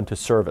ordained unto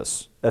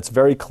service. That's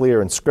very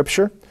clear in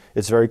Scripture.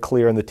 It's very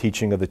clear in the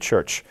teaching of the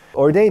Church.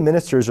 Ordained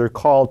ministers are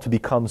called to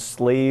become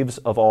slaves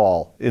of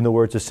all, in the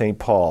words of St.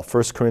 Paul,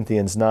 1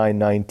 Corinthians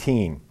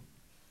 9:19.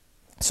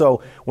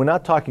 So we're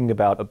not talking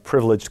about a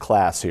privileged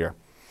class here.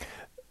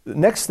 The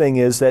next thing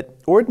is that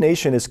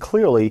ordination is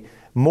clearly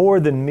more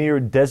than mere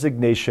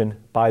designation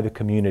by the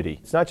community.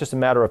 It's not just a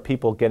matter of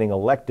people getting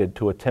elected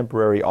to a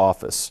temporary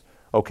office,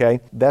 okay?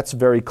 That's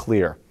very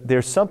clear.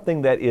 There's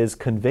something that is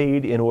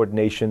conveyed in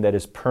ordination that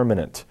is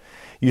permanent.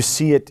 You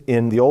see it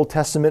in the Old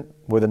Testament,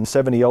 where the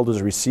 70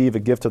 elders receive a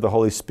gift of the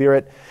Holy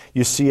Spirit.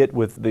 You see it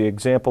with the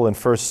example in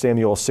 1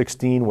 Samuel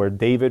 16, where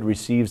David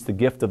receives the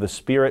gift of the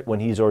Spirit when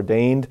he's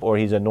ordained or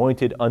he's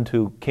anointed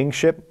unto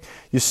kingship.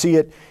 You see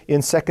it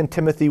in 2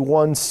 Timothy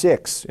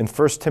 1:6, in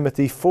 1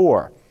 Timothy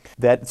 4,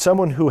 that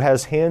someone who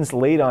has hands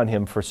laid on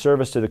him for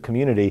service to the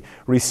community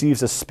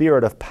receives a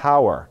spirit of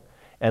power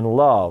and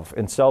love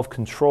and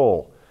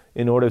self-control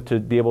in order to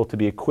be able to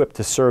be equipped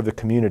to serve the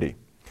community.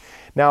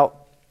 Now,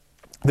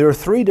 there are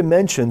three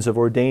dimensions of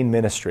ordained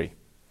ministry.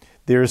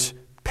 There's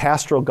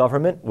pastoral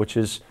government, which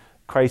is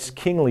Christ's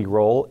kingly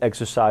role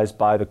exercised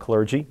by the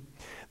clergy.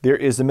 There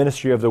is the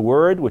ministry of the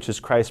Word, which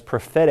is Christ's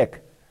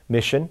prophetic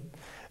mission.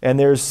 And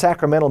there's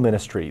sacramental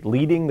ministry,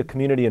 leading the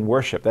community in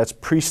worship. That's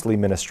priestly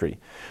ministry.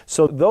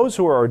 So those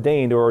who are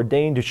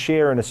ordained to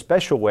share in a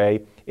special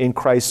way in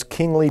Christ's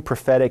kingly,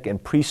 prophetic,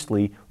 and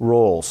priestly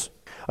roles.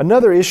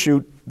 Another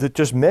issue to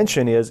just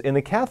mention is, in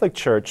the Catholic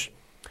Church,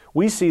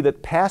 we see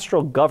that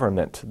pastoral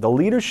government, the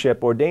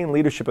leadership, ordained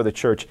leadership of the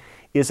Church,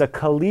 is a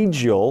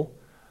collegial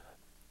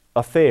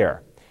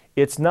affair.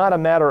 It's not a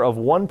matter of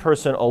one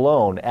person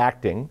alone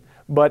acting,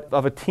 but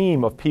of a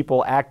team of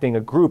people acting,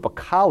 a group, a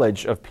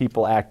college of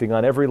people acting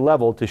on every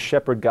level to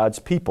shepherd God's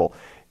people.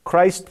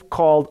 Christ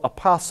called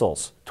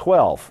apostles,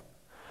 12.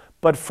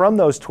 But from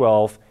those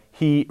 12,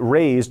 he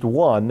raised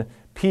one,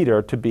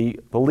 Peter, to be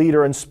the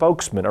leader and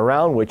spokesman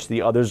around which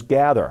the others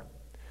gather.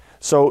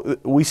 So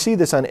we see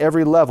this on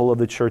every level of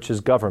the Church's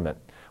government.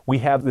 We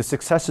have the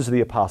successors of the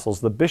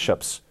apostles, the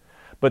bishops,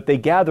 but they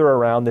gather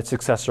around the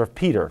successor of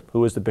Peter,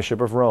 who is the Bishop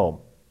of Rome.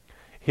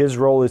 His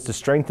role is to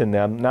strengthen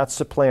them, not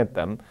supplant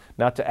them,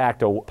 not to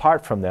act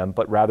apart from them,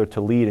 but rather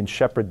to lead and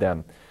shepherd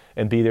them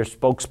and be their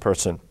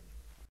spokesperson.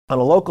 On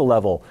a local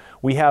level,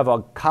 we have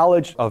a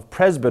college of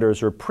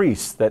presbyters or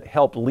priests that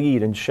help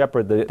lead and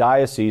shepherd the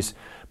diocese,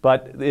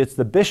 but it's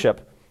the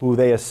bishop who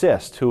they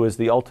assist who is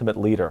the ultimate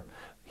leader.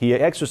 He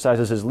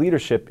exercises his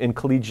leadership in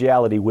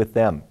collegiality with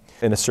them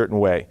in a certain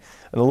way.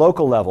 On a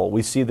local level,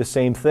 we see the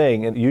same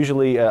thing, and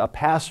usually a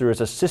pastor is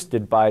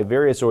assisted by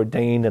various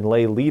ordained and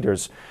lay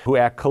leaders who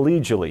act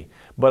collegially.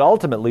 But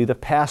ultimately, the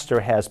pastor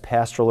has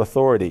pastoral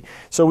authority.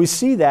 So we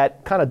see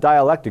that kind of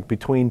dialectic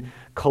between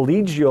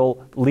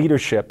collegial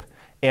leadership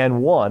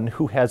and one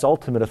who has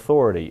ultimate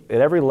authority at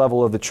every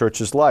level of the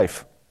church's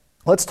life.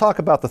 Let's talk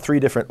about the three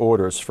different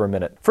orders for a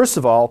minute. First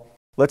of all,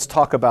 let's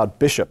talk about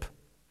bishop.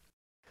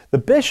 The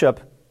bishop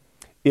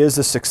is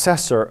the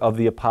successor of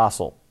the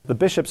apostle. The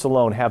bishops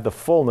alone have the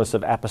fullness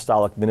of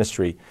apostolic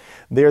ministry.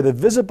 They're the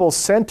visible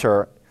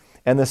center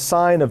and the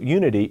sign of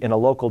unity in a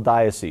local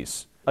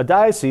diocese. A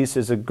diocese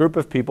is a group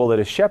of people that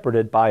is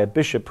shepherded by a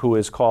bishop who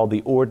is called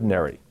the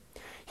ordinary.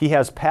 He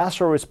has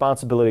pastoral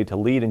responsibility to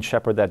lead and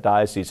shepherd that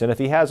diocese. And if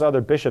he has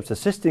other bishops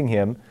assisting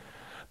him,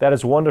 that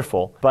is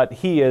wonderful. But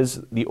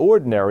the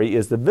ordinary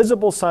is the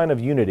visible sign of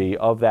unity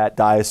of that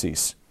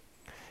diocese.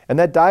 And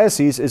that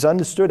diocese is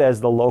understood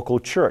as the local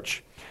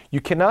church.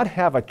 You cannot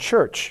have a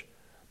church,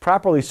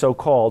 properly so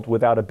called,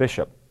 without a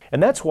bishop.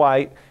 And that's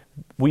why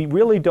we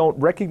really don't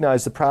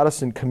recognize the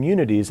Protestant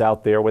communities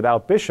out there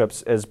without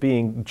bishops as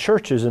being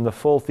churches in the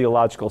full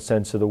theological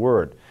sense of the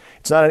word.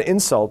 It's not an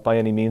insult by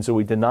any means that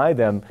we deny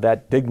them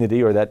that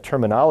dignity or that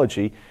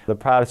terminology. The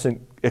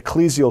Protestant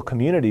ecclesial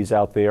communities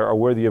out there are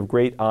worthy of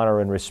great honor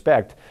and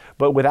respect.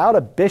 But without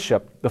a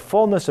bishop, the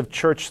fullness of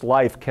church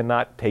life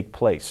cannot take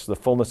place, the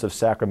fullness of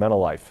sacramental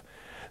life.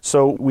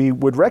 So we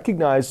would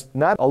recognize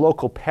not a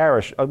local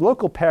parish. A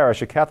local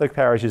parish, a Catholic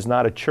parish, is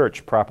not a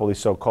church properly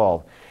so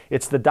called.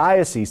 It's the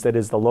diocese that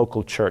is the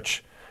local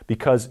church,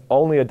 because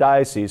only a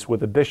diocese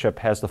with a bishop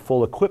has the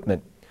full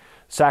equipment,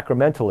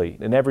 sacramentally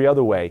and every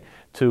other way,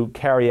 to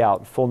carry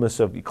out fullness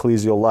of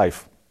ecclesial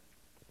life.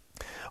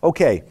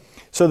 Okay,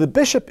 so the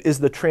bishop is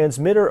the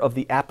transmitter of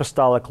the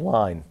apostolic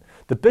line.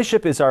 The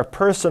bishop is our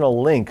personal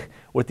link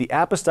with the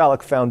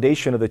apostolic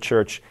foundation of the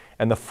church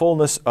and the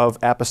fullness of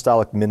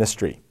apostolic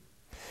ministry.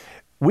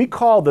 We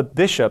call the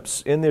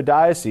bishops in their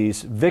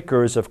diocese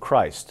vicars of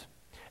Christ.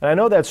 And I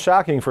know that's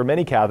shocking for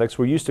many Catholics.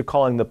 We're used to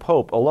calling the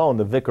Pope alone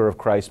the vicar of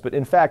Christ. But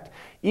in fact,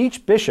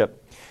 each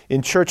bishop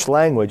in church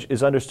language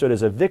is understood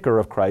as a vicar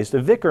of Christ.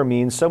 A vicar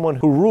means someone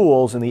who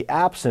rules in the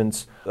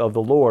absence of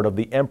the Lord, of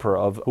the emperor,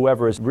 of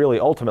whoever is really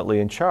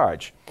ultimately in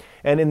charge.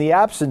 And in the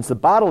absence, the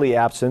bodily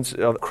absence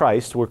of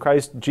Christ, where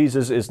Christ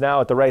Jesus is now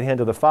at the right hand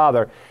of the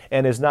Father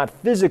and is not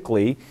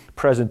physically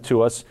present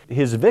to us,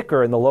 his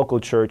vicar in the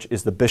local church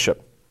is the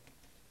bishop.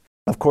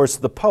 Of course,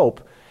 the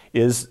Pope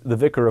is the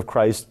vicar of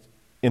Christ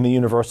in the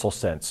universal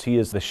sense. He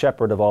is the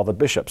shepherd of all the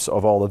bishops,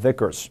 of all the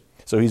vicars.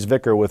 So he's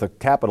vicar with a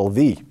capital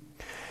V.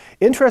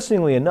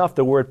 Interestingly enough,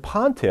 the word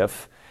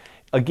pontiff,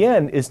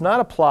 again, is not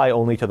apply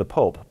only to the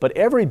Pope, but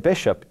every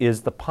bishop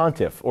is the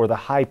pontiff or the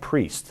high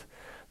priest.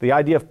 The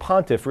idea of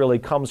pontiff really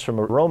comes from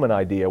a Roman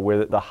idea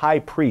where the high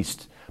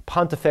priest,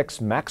 Pontifex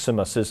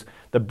Maximus, is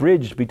the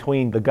bridge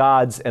between the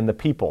gods and the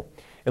people.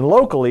 And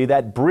locally,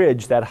 that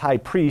bridge, that high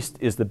priest,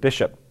 is the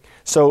bishop.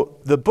 So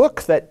the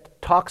book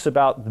that talks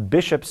about the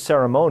bishop's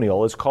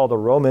ceremonial is called the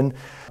Roman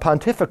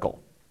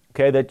Pontifical.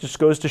 Okay, that just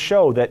goes to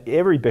show that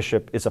every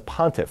bishop is a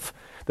pontiff.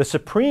 The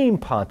supreme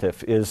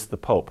pontiff is the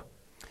Pope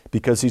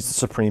because he's the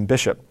supreme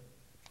bishop.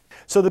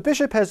 So the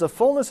bishop has a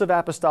fullness of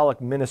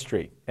apostolic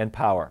ministry and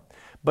power,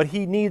 but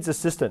he needs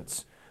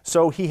assistance.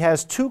 So he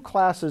has two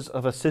classes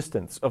of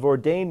assistants, of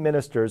ordained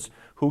ministers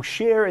who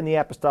share in the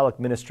apostolic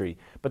ministry,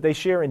 but they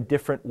share in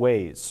different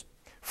ways.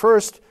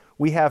 First,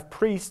 we have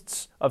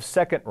priests of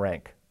second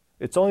rank.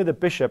 It's only the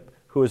bishop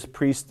who is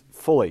priest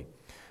fully.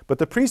 But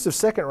the priest of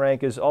second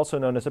rank is also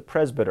known as a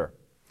presbyter.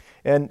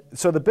 And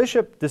so the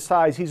bishop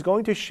decides he's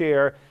going to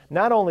share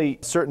not only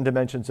certain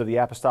dimensions of the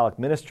apostolic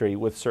ministry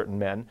with certain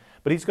men,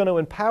 but he's going to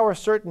empower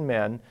certain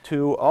men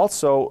to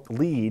also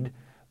lead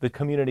the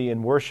community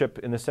in worship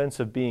in the sense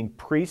of being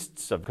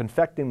priests, of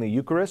confecting the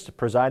Eucharist,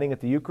 presiding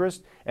at the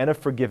Eucharist, and of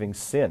forgiving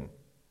sin.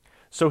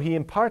 So he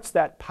imparts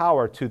that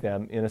power to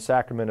them in a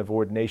sacrament of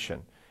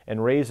ordination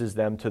and raises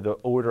them to the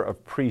order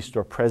of priest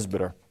or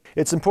presbyter.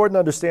 It's important to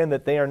understand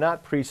that they are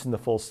not priests in the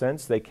full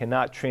sense. They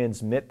cannot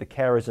transmit the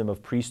charism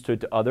of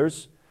priesthood to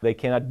others. They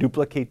cannot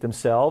duplicate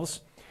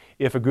themselves.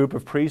 If a group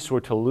of priests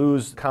were to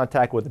lose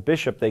contact with the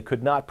bishop, they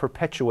could not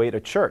perpetuate a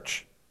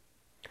church.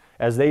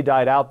 As they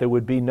died out, there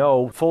would be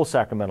no full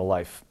sacramental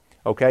life.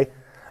 Okay?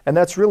 And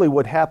that's really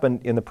what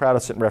happened in the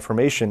Protestant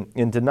Reformation.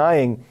 In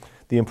denying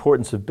the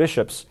importance of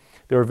bishops,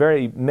 there were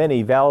very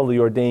many validly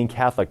ordained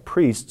Catholic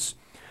priests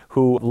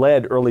who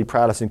led early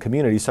Protestant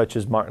communities, such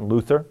as Martin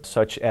Luther,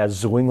 such as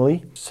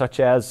Zwingli, such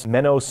as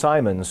Menno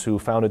Simons, who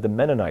founded the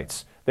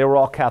Mennonites. They were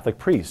all Catholic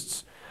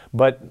priests.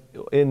 But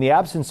in the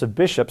absence of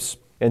bishops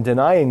and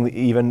denying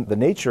even the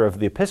nature of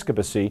the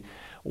episcopacy,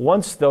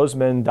 Once those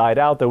men died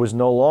out, there was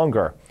no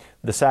longer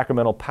the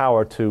sacramental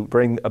power to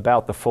bring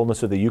about the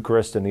fullness of the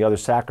Eucharist and the other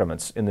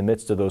sacraments in the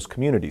midst of those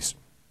communities.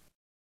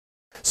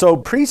 So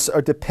priests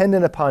are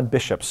dependent upon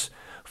bishops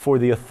for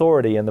the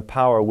authority and the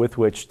power with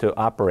which to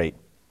operate.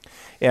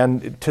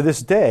 And to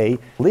this day,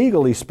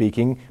 legally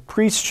speaking,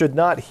 priests should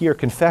not hear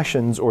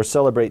confessions or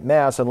celebrate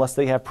Mass unless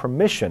they have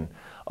permission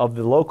of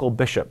the local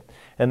bishop.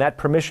 And that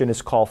permission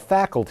is called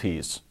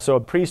faculties. So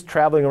a priest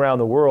traveling around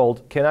the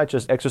world cannot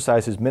just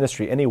exercise his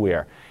ministry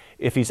anywhere.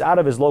 If he's out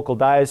of his local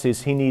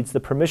diocese, he needs the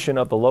permission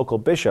of the local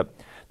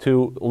bishop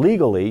to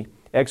legally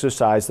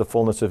exercise the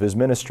fullness of his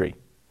ministry.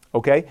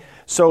 Okay?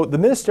 So the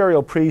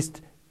ministerial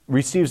priest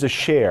receives a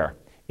share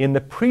in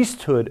the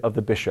priesthood of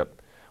the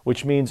bishop,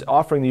 which means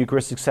offering the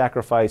Eucharistic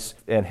sacrifice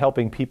and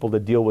helping people to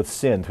deal with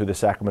sin through the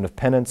sacrament of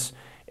penance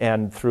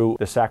and through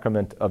the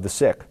sacrament of the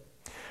sick.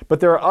 But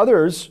there are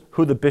others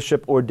who the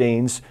bishop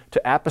ordains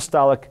to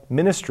apostolic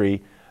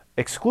ministry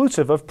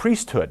exclusive of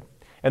priesthood,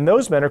 and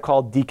those men are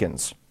called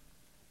deacons.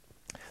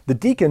 The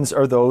deacons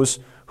are those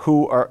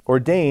who are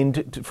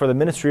ordained for the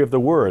ministry of the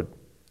word,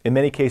 in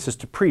many cases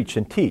to preach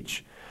and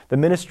teach, the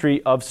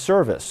ministry of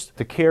service,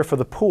 to care for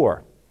the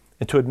poor,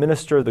 and to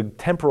administer the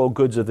temporal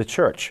goods of the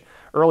church.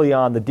 Early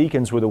on, the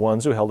deacons were the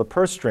ones who held the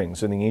purse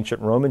strings in the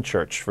ancient Roman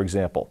church, for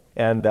example,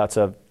 and that's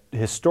a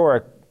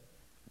historic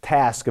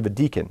task of a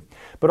deacon.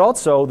 But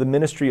also the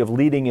ministry of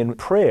leading in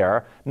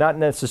prayer, not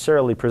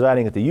necessarily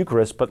presiding at the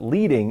Eucharist, but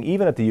leading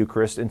even at the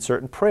Eucharist in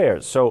certain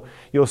prayers. So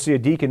you'll see a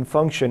deacon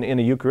function in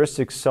a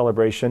Eucharistic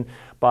celebration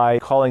by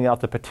calling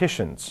out the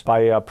petitions,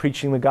 by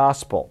preaching the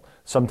gospel,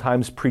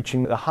 sometimes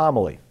preaching the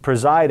homily.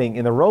 Presiding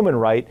in the Roman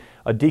Rite,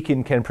 a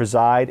deacon can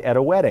preside at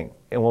a wedding,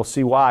 and we'll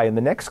see why in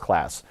the next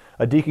class.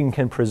 A deacon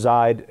can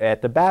preside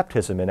at the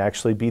baptism and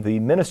actually be the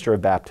minister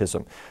of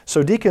baptism.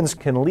 So deacons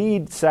can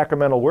lead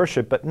sacramental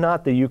worship, but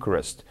not the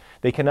Eucharist.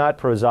 They cannot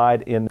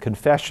preside in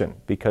confession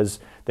because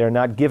they're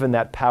not given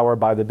that power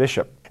by the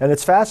bishop. And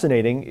it's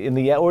fascinating, in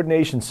the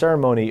ordination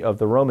ceremony of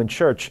the Roman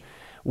Church,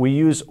 we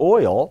use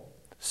oil,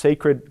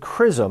 sacred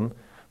chrism,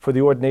 for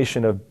the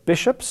ordination of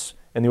bishops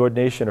and the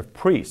ordination of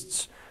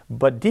priests.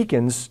 But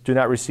deacons do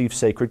not receive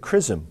sacred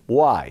chrism.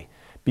 Why?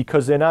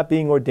 Because they're not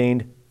being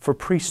ordained for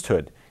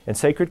priesthood. And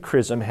sacred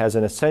chrism has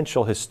an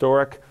essential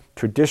historic,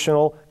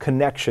 traditional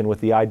connection with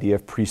the idea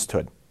of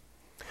priesthood.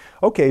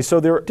 Okay, so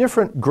there are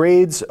different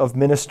grades of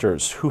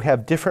ministers who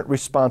have different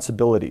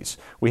responsibilities.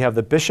 We have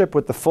the bishop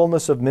with the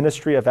fullness of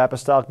ministry, of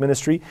apostolic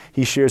ministry.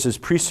 He shares his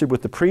priesthood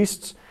with the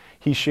priests.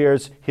 He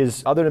shares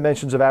his other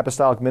dimensions of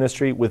apostolic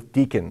ministry with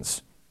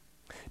deacons.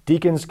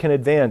 Deacons can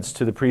advance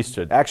to the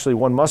priesthood. Actually,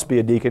 one must be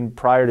a deacon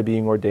prior to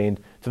being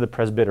ordained to the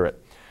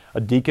presbyterate. A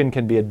deacon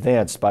can be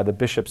advanced by the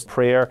bishop's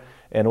prayer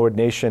and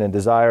ordination and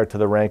desire to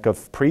the rank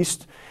of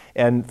priest,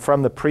 and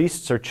from the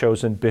priests are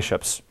chosen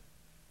bishops.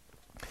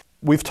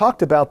 We've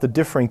talked about the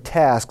differing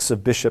tasks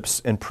of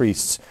bishops and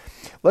priests.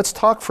 Let's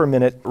talk for a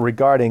minute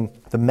regarding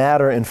the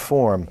matter and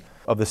form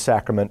of the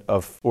sacrament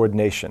of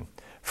ordination.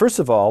 First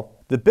of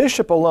all, the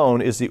bishop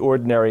alone is the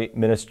ordinary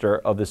minister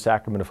of the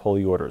sacrament of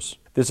holy orders.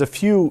 There's a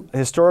few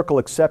historical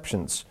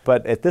exceptions,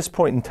 but at this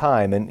point in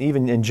time, and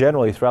even in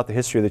generally throughout the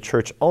history of the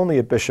church, only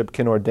a bishop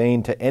can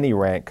ordain to any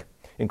rank,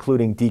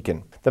 including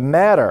deacon. The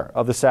matter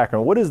of the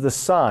sacrament, what is the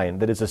sign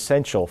that is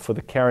essential for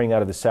the carrying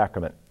out of the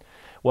sacrament?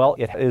 Well,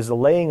 it is the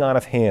laying on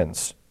of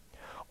hands.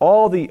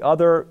 All the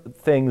other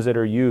things that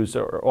are used,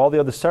 or all the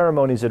other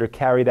ceremonies that are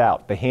carried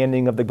out, the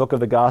handing of the book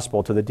of the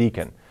gospel to the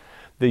deacon,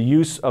 the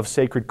use of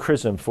sacred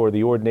chrism for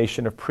the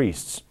ordination of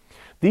priests,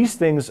 these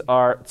things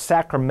are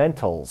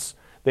sacramentals.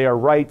 They are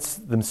rites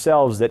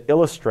themselves that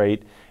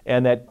illustrate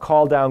and that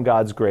call down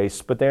God's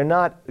grace, but they're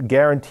not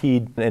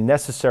guaranteed and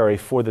necessary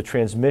for the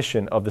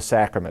transmission of the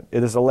sacrament.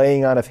 It is a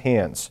laying on of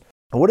hands.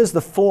 What is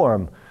the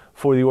form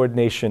for the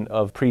ordination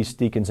of priests,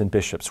 deacons, and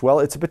bishops?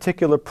 Well, it's a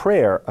particular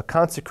prayer, a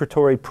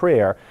consecratory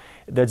prayer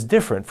that's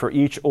different for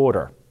each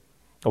order.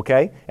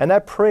 Okay? And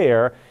that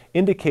prayer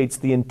indicates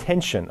the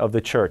intention of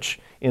the church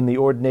in the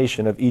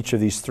ordination of each of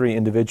these three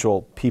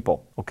individual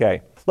people.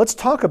 Okay? Let's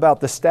talk about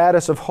the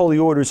status of holy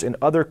orders in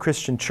other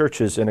Christian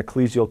churches and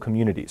ecclesial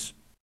communities.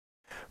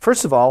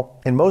 First of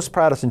all, in most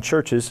Protestant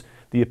churches,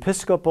 the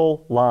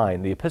episcopal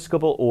line, the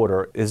episcopal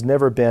order, has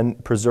never been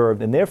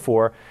preserved, and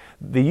therefore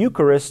the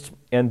Eucharist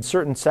and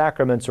certain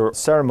sacraments or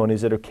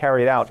ceremonies that are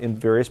carried out in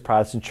various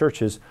Protestant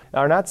churches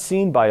are not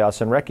seen by us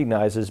and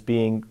recognized as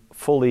being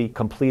fully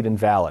complete and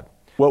valid.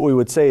 What we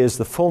would say is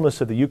the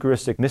fullness of the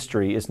Eucharistic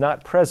mystery is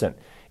not present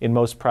in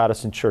most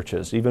Protestant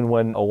churches, even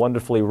when a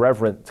wonderfully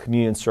reverent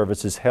communion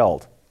service is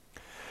held.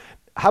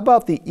 How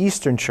about the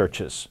Eastern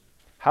churches?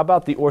 How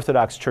about the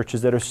Orthodox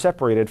churches that are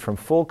separated from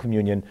full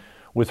communion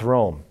with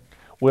Rome?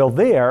 Well,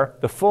 there,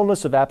 the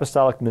fullness of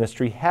apostolic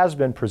ministry has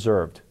been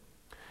preserved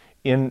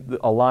in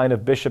a line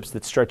of bishops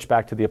that stretch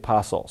back to the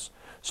apostles.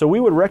 So we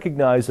would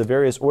recognize the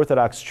various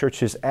Orthodox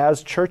churches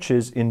as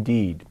churches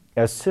indeed,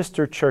 as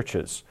sister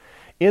churches.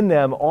 In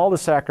them, all the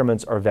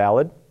sacraments are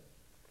valid.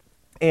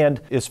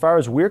 And as far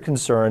as we're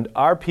concerned,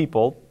 our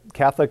people,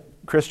 Catholic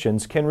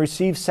Christians can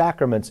receive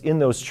sacraments in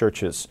those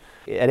churches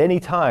at any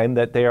time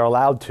that they are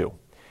allowed to.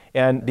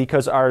 And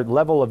because our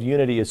level of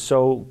unity is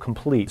so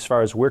complete as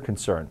far as we're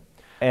concerned.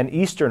 And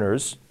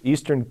Easterners,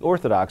 Eastern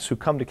Orthodox who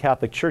come to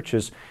Catholic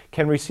churches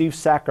can receive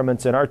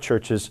sacraments in our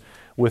churches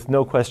with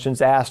no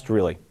questions asked,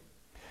 really.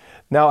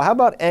 Now, how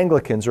about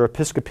Anglicans or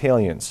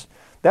Episcopalians?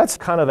 That's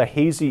kind of a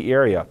hazy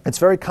area. It's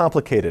very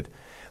complicated.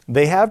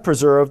 They have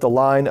preserved the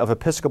line of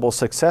episcopal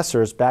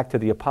successors back to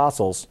the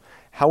apostles.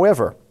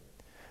 However,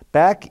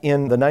 back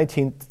in the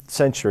 19th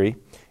century,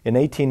 in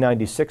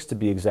 1896 to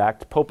be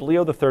exact, Pope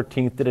Leo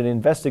XIII did an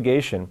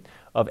investigation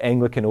of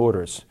Anglican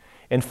orders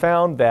and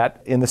found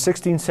that in the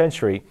 16th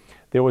century,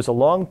 there was a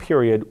long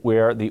period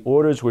where the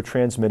orders were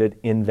transmitted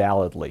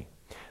invalidly.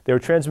 They were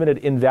transmitted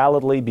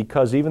invalidly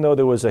because even though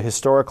there was a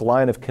historic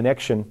line of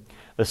connection,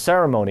 the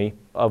ceremony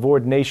of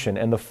ordination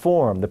and the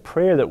form, the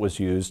prayer that was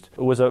used,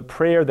 was a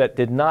prayer that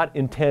did not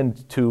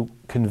intend to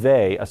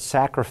convey a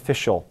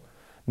sacrificial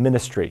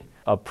ministry,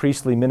 a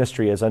priestly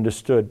ministry as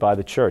understood by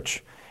the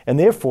church. And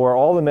therefore,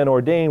 all the men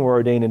ordained were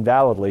ordained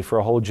invalidly for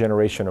a whole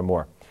generation or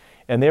more.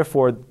 And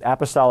therefore,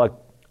 apostolic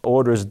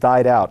orders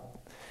died out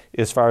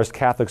as far as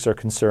Catholics are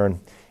concerned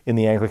in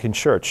the Anglican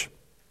Church.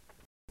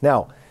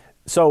 Now,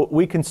 so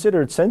we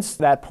considered since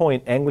that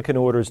point Anglican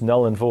orders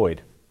null and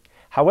void.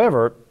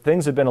 However,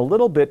 things have been a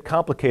little bit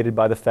complicated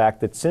by the fact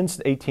that since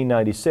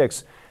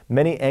 1896,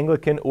 many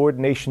Anglican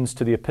ordinations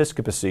to the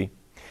episcopacy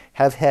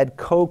have had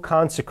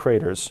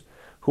co-consecrators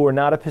who are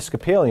not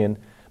Episcopalian,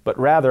 but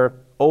rather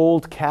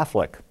Old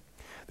Catholic.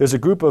 There's a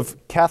group of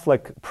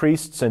Catholic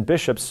priests and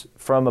bishops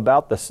from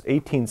about the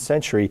 18th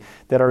century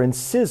that are in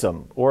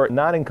schism or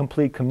not in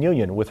complete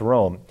communion with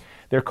Rome.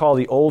 They're called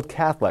the Old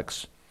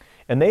Catholics.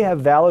 And they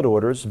have valid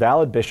orders,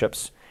 valid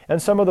bishops,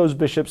 and some of those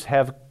bishops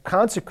have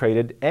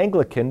consecrated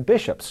Anglican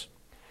bishops.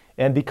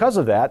 And because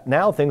of that,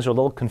 now things are a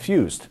little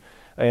confused.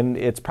 And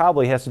it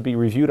probably has to be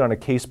reviewed on a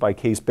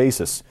case-by-case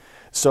basis.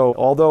 So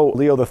although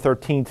Leo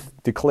XIII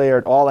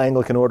declared all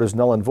Anglican orders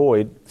null and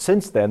void,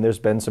 since then there's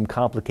been some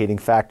complicating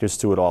factors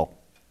to it all.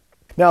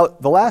 Now,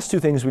 the last two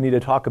things we need to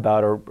talk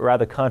about are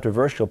rather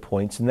controversial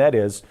points, and that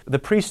is the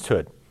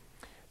priesthood.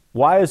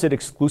 Why is it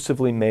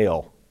exclusively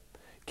male?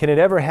 Can it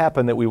ever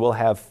happen that we will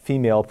have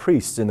female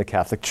priests in the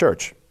Catholic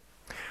Church?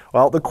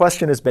 Well, the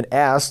question has been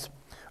asked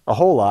a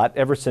whole lot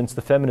ever since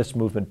the feminist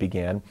movement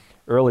began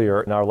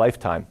earlier in our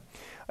lifetime.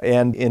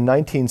 And in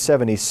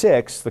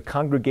 1976, the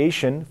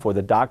Congregation for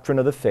the Doctrine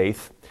of the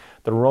Faith,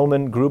 the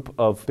Roman group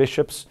of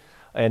bishops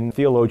and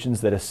theologians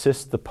that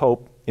assist the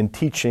Pope in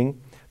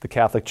teaching the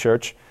Catholic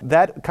Church,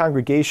 that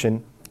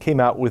congregation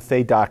came out with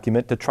a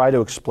document to try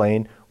to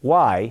explain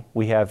why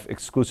we have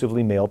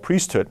exclusively male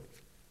priesthood.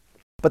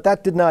 But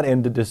that did not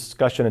end the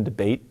discussion and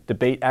debate.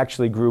 Debate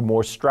actually grew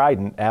more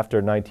strident after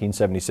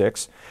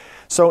 1976.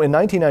 So in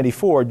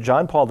 1994,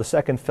 John Paul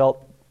II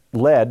felt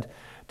led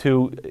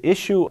to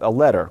issue a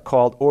letter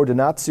called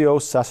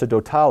Ordinatio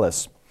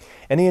Sacerdotalis.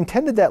 And he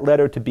intended that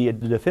letter to be a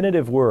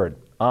definitive word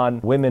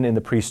on women in the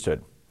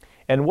priesthood.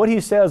 And what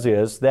he says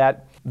is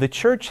that the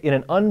Church, in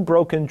an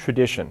unbroken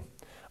tradition,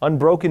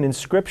 unbroken in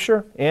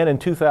Scripture and in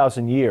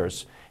 2,000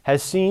 years,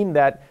 has seen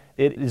that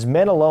it is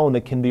men alone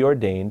that can be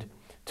ordained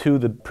to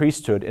the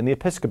priesthood and the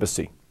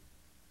episcopacy.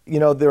 You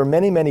know, there are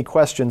many, many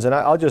questions, and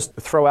I'll just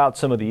throw out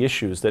some of the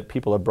issues that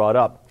people have brought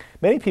up.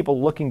 Many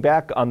people looking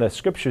back on the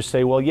Scriptures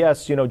say, well,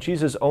 yes, you know,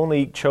 Jesus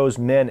only chose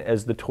men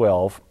as the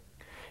 12,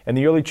 and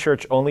the early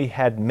church only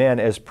had men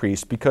as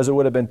priests because it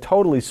would have been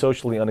totally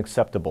socially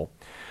unacceptable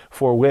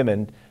for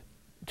women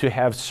to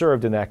have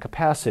served in that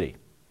capacity.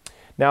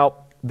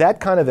 Now, that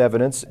kind of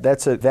evidence,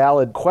 that's a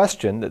valid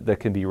question that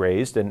can be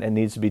raised and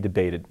needs to be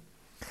debated.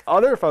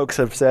 Other folks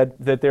have said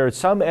that there is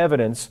some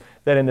evidence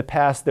that in the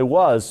past there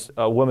was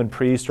a woman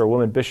priest or a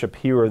woman bishop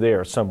here or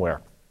there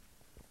somewhere.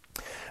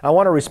 I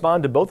want to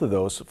respond to both of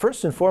those.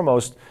 First and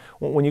foremost,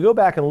 when you go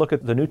back and look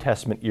at the New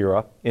Testament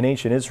era in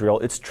ancient Israel,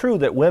 it's true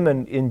that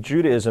women in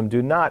Judaism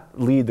do not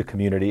lead the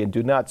community and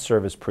do not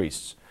serve as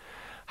priests.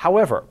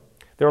 However,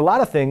 there are a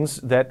lot of things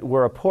that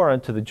were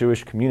abhorrent to the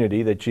Jewish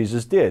community that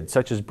Jesus did,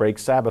 such as break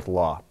Sabbath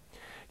law.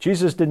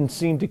 Jesus didn't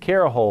seem to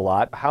care a whole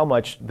lot how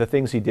much the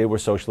things he did were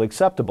socially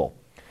acceptable.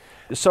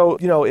 So,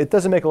 you know, it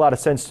doesn't make a lot of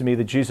sense to me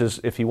that Jesus,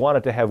 if he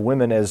wanted to have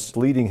women as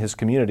leading his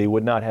community,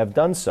 would not have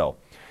done so.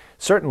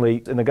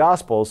 Certainly, in the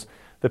Gospels,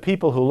 the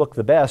people who look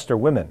the best are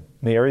women.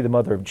 Mary, the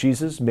mother of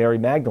Jesus, Mary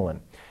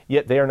Magdalene.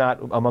 Yet they are not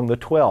among the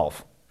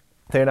 12.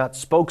 They are not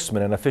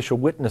spokesmen and official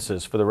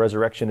witnesses for the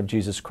resurrection of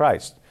Jesus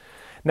Christ.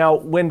 Now,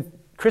 when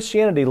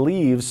Christianity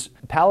leaves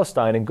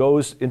Palestine and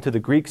goes into the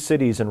Greek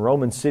cities and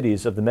Roman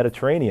cities of the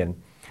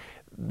Mediterranean,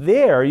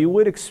 there you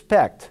would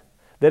expect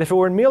that if it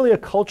were merely a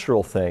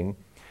cultural thing,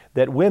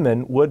 that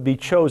women would be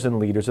chosen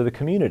leaders of the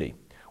community.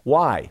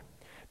 Why?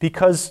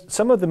 Because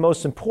some of the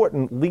most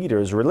important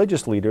leaders,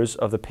 religious leaders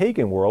of the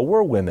pagan world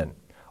were women.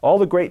 All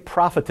the great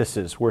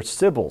prophetesses were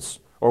sibyls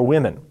or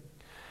women.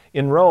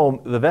 In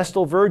Rome, the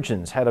Vestal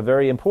Virgins had a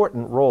very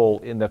important role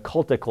in the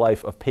cultic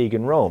life of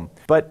pagan Rome.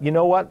 But you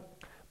know what?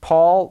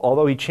 Paul,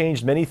 although he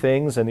changed many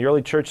things, and the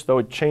early church, though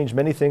it changed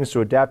many things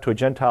to adapt to a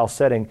Gentile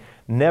setting,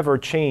 never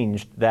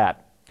changed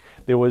that.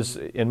 There was,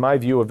 in my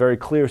view, a very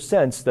clear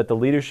sense that the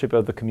leadership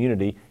of the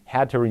community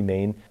had to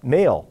remain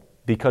male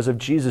because of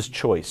Jesus'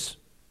 choice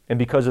and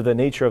because of the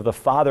nature of the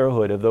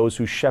fatherhood of those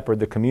who shepherd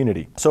the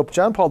community. So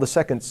John Paul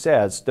II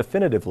says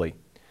definitively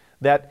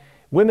that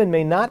women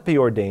may not be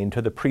ordained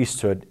to the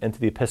priesthood and to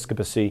the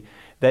episcopacy,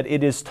 that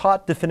it is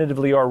taught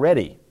definitively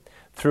already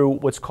through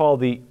what's called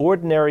the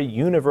ordinary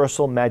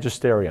universal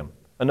magisterium.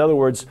 In other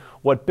words,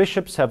 what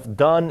bishops have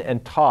done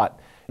and taught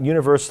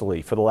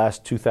universally for the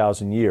last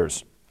 2,000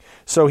 years.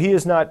 So he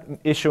is not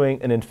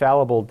issuing an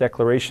infallible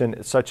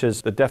declaration such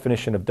as the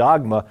definition of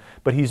dogma,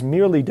 but he's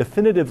merely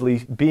definitively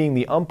being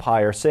the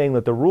umpire, saying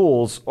that the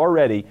rules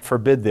already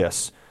forbid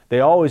this. They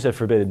always have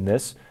forbidden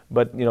this,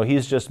 but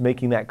he's just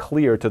making that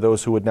clear to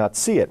those who would not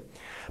see it.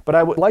 But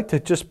I would like to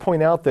just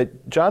point out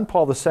that John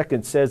Paul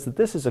II says that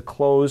this is a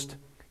closed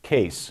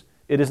case.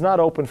 It is not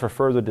open for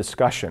further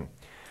discussion.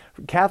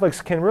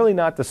 Catholics can really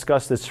not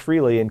discuss this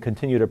freely and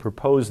continue to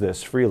propose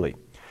this freely.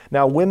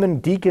 Now, women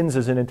deacons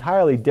is an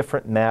entirely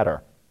different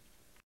matter.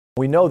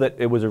 We know that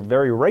it was a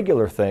very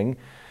regular thing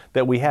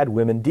that we had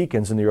women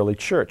deacons in the early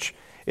church.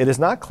 It is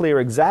not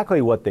clear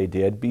exactly what they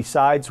did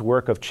besides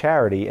work of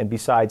charity and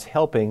besides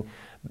helping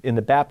in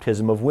the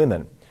baptism of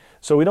women.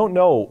 So we don't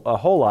know a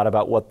whole lot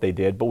about what they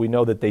did, but we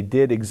know that they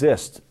did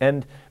exist,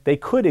 and they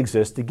could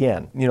exist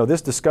again.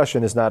 This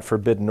discussion is not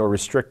forbidden or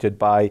restricted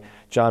by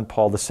John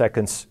Paul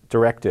II's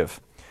directive.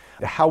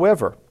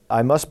 However,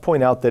 I must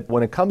point out that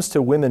when it comes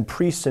to women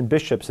priests and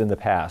bishops in the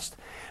past,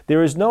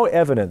 there is no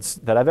evidence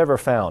that I've ever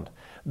found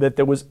that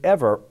there was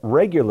ever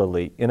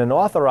regularly, in an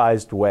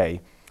authorized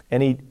way,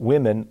 any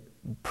women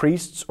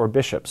priests or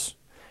bishops.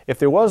 If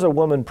there was a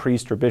woman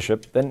priest or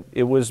bishop, then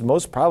it was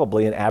most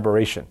probably an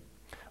aberration.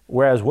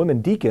 Whereas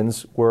women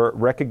deacons were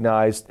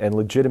recognized and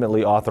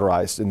legitimately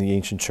authorized in the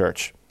ancient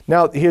church.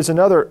 Now, here's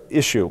another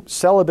issue,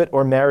 celibate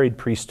or married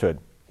priesthood.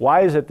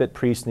 Why is it that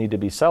priests need to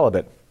be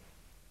celibate?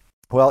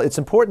 Well, it's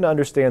important to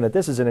understand that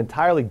this is an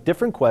entirely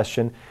different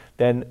question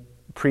than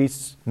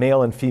priests,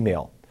 male and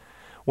female.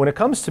 When it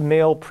comes to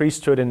male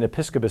priesthood and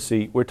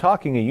episcopacy, we're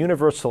talking a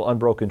universal,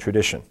 unbroken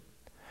tradition.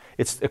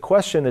 It's a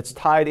question that's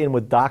tied in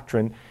with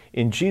doctrine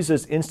in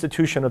Jesus'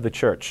 institution of the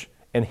church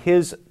and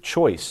his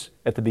choice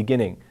at the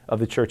beginning of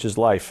the church's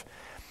life.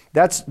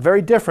 That's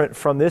very different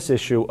from this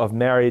issue of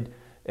married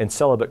and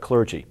celibate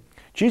clergy.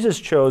 Jesus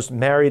chose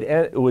married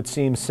and, it would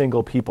seem,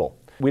 single people.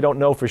 We don't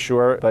know for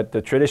sure, but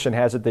the tradition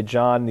has it that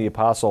John, the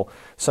apostle,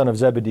 son of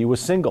Zebedee, was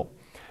single.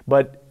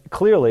 But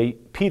clearly,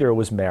 Peter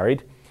was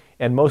married,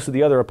 and most of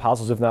the other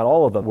apostles, if not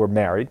all of them, were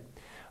married.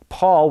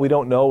 Paul, we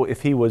don't know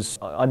if he was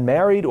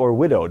unmarried or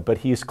widowed, but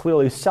he is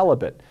clearly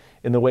celibate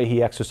in the way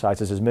he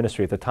exercises his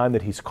ministry at the time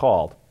that he's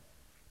called.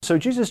 So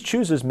Jesus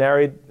chooses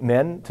married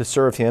men to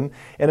serve him,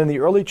 and in the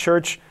early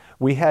church,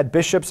 we had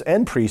bishops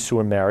and priests who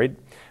were married.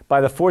 By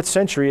the 4th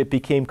century, it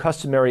became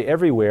customary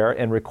everywhere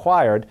and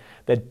required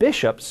that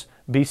bishops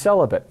be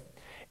celibate.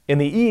 In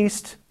the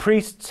East,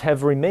 priests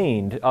have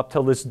remained up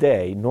till this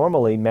day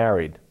normally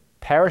married.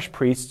 Parish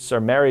priests are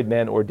married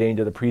men ordained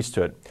to the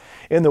priesthood.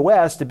 In the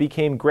West, it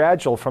became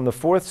gradual from the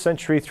 4th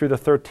century through the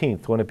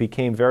 13th, when it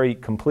became very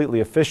completely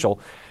official,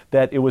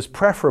 that it was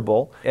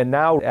preferable, and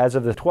now, as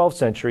of the 12th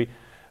century,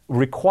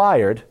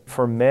 required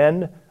for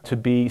men to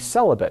be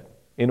celibate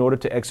in order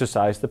to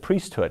exercise the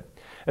priesthood.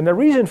 And the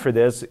reason for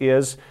this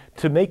is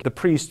to make the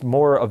priest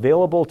more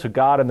available to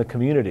God and the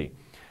community.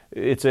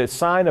 It's a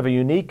sign of a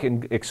unique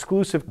and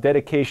exclusive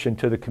dedication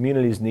to the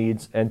community's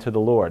needs and to the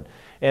Lord.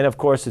 And of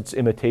course, it's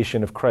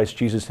imitation of Christ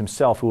Jesus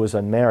himself, who was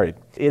unmarried.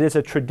 It is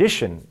a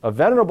tradition, a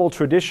venerable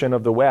tradition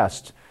of the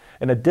West,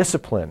 and a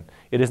discipline.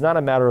 It is not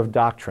a matter of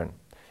doctrine.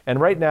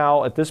 And right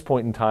now, at this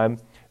point in time,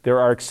 there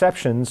are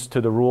exceptions to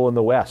the rule in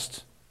the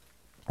West.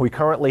 We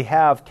currently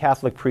have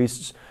Catholic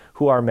priests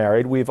who are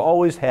married. We've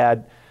always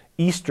had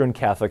Eastern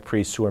Catholic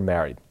priests who are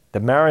married. The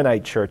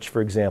Maronite Church,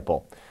 for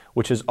example,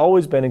 which has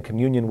always been in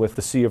communion with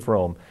the See of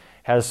Rome,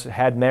 has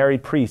had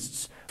married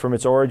priests from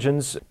its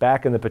origins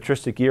back in the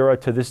patristic era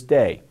to this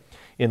day.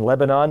 In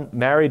Lebanon,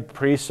 married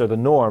priests are the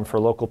norm for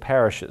local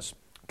parishes.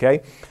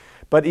 Okay?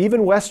 But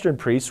even Western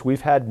priests,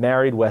 we've had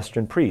married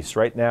Western priests.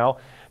 Right now,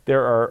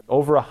 there are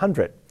over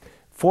 100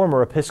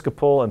 former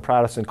Episcopal and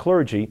Protestant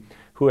clergy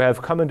who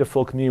have come into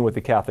full communion with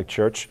the Catholic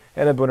Church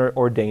and have been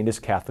ordained as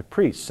Catholic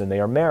priests, and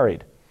they are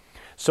married.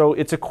 So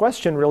it's a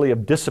question really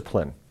of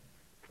discipline.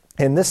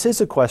 And this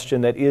is a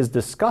question that is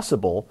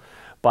discussable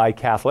by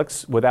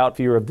Catholics without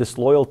fear of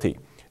disloyalty,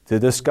 to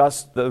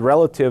discuss the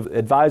relative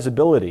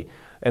advisability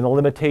and the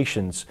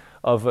limitations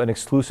of an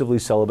exclusively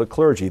celibate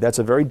clergy. That's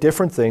a very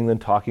different thing than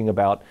talking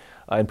about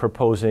and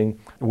proposing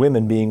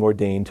women being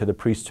ordained to the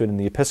priesthood and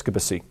the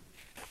episcopacy.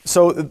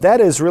 So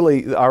that is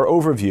really our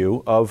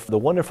overview of the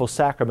wonderful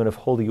sacrament of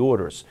holy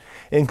orders.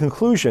 In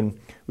conclusion,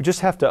 we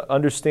just have to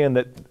understand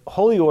that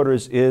holy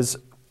orders is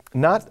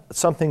not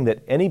something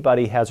that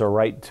anybody has a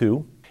right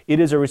to. It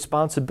is a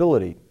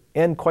responsibility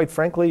and, quite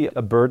frankly,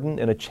 a burden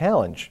and a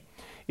challenge.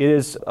 It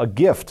is a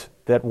gift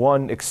that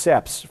one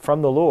accepts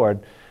from the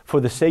Lord for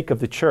the sake of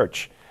the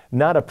church,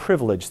 not a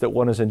privilege that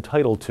one is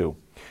entitled to.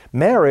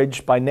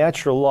 Marriage, by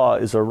natural law,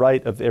 is a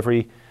right of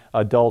every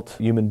adult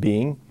human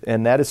being,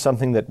 and that is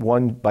something that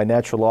one, by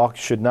natural law,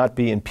 should not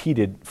be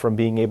impeded from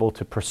being able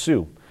to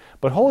pursue.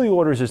 But holy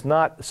orders is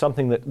not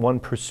something that one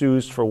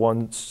pursues for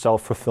one's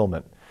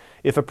self-fulfillment.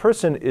 If a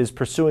person is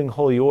pursuing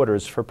holy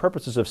orders for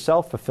purposes of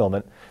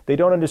self-fulfillment, they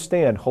don't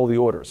understand holy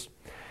orders.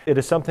 It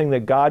is something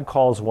that God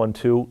calls one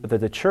to, that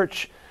the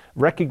church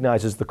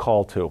recognizes the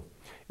call to.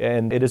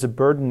 And it is a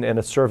burden and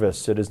a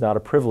service. It is not a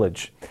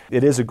privilege.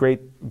 It is a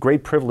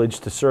great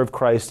privilege to serve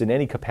Christ in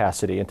any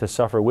capacity and to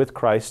suffer with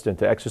Christ and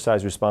to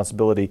exercise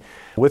responsibility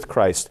with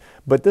Christ.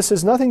 But this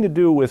has nothing to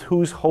do with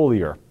who's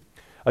holier.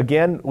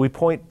 Again, we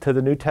point to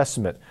the New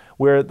Testament,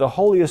 where the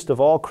holiest of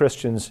all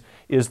Christians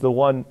is the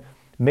one,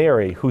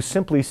 Mary, who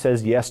simply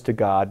says yes to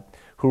God,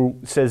 who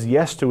says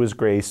yes to His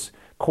grace,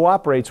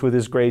 cooperates with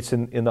His grace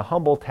in the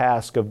humble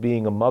task of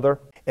being a mother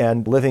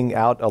and living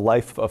out a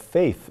life of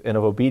faith and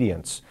of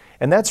obedience.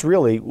 And that's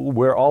really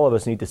where all of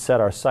us need to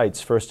set our sights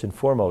first and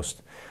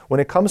foremost. When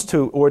it comes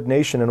to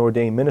ordination and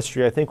ordained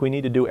ministry, I think we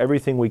need to do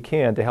everything we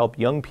can to help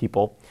young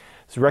people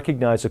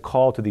recognize a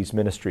call to these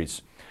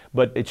ministries.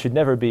 But it should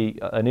never be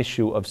an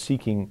issue of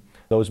seeking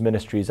those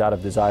ministries out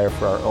of desire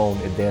for our own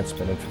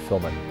advancement and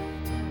fulfillment.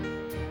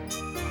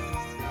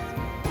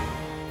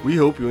 We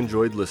hope you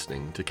enjoyed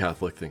listening to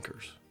Catholic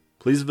Thinkers.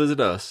 Please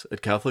visit us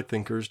at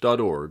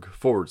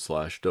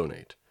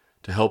catholicthinkers.org/donate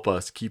to help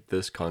us keep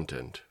this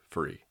content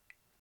free.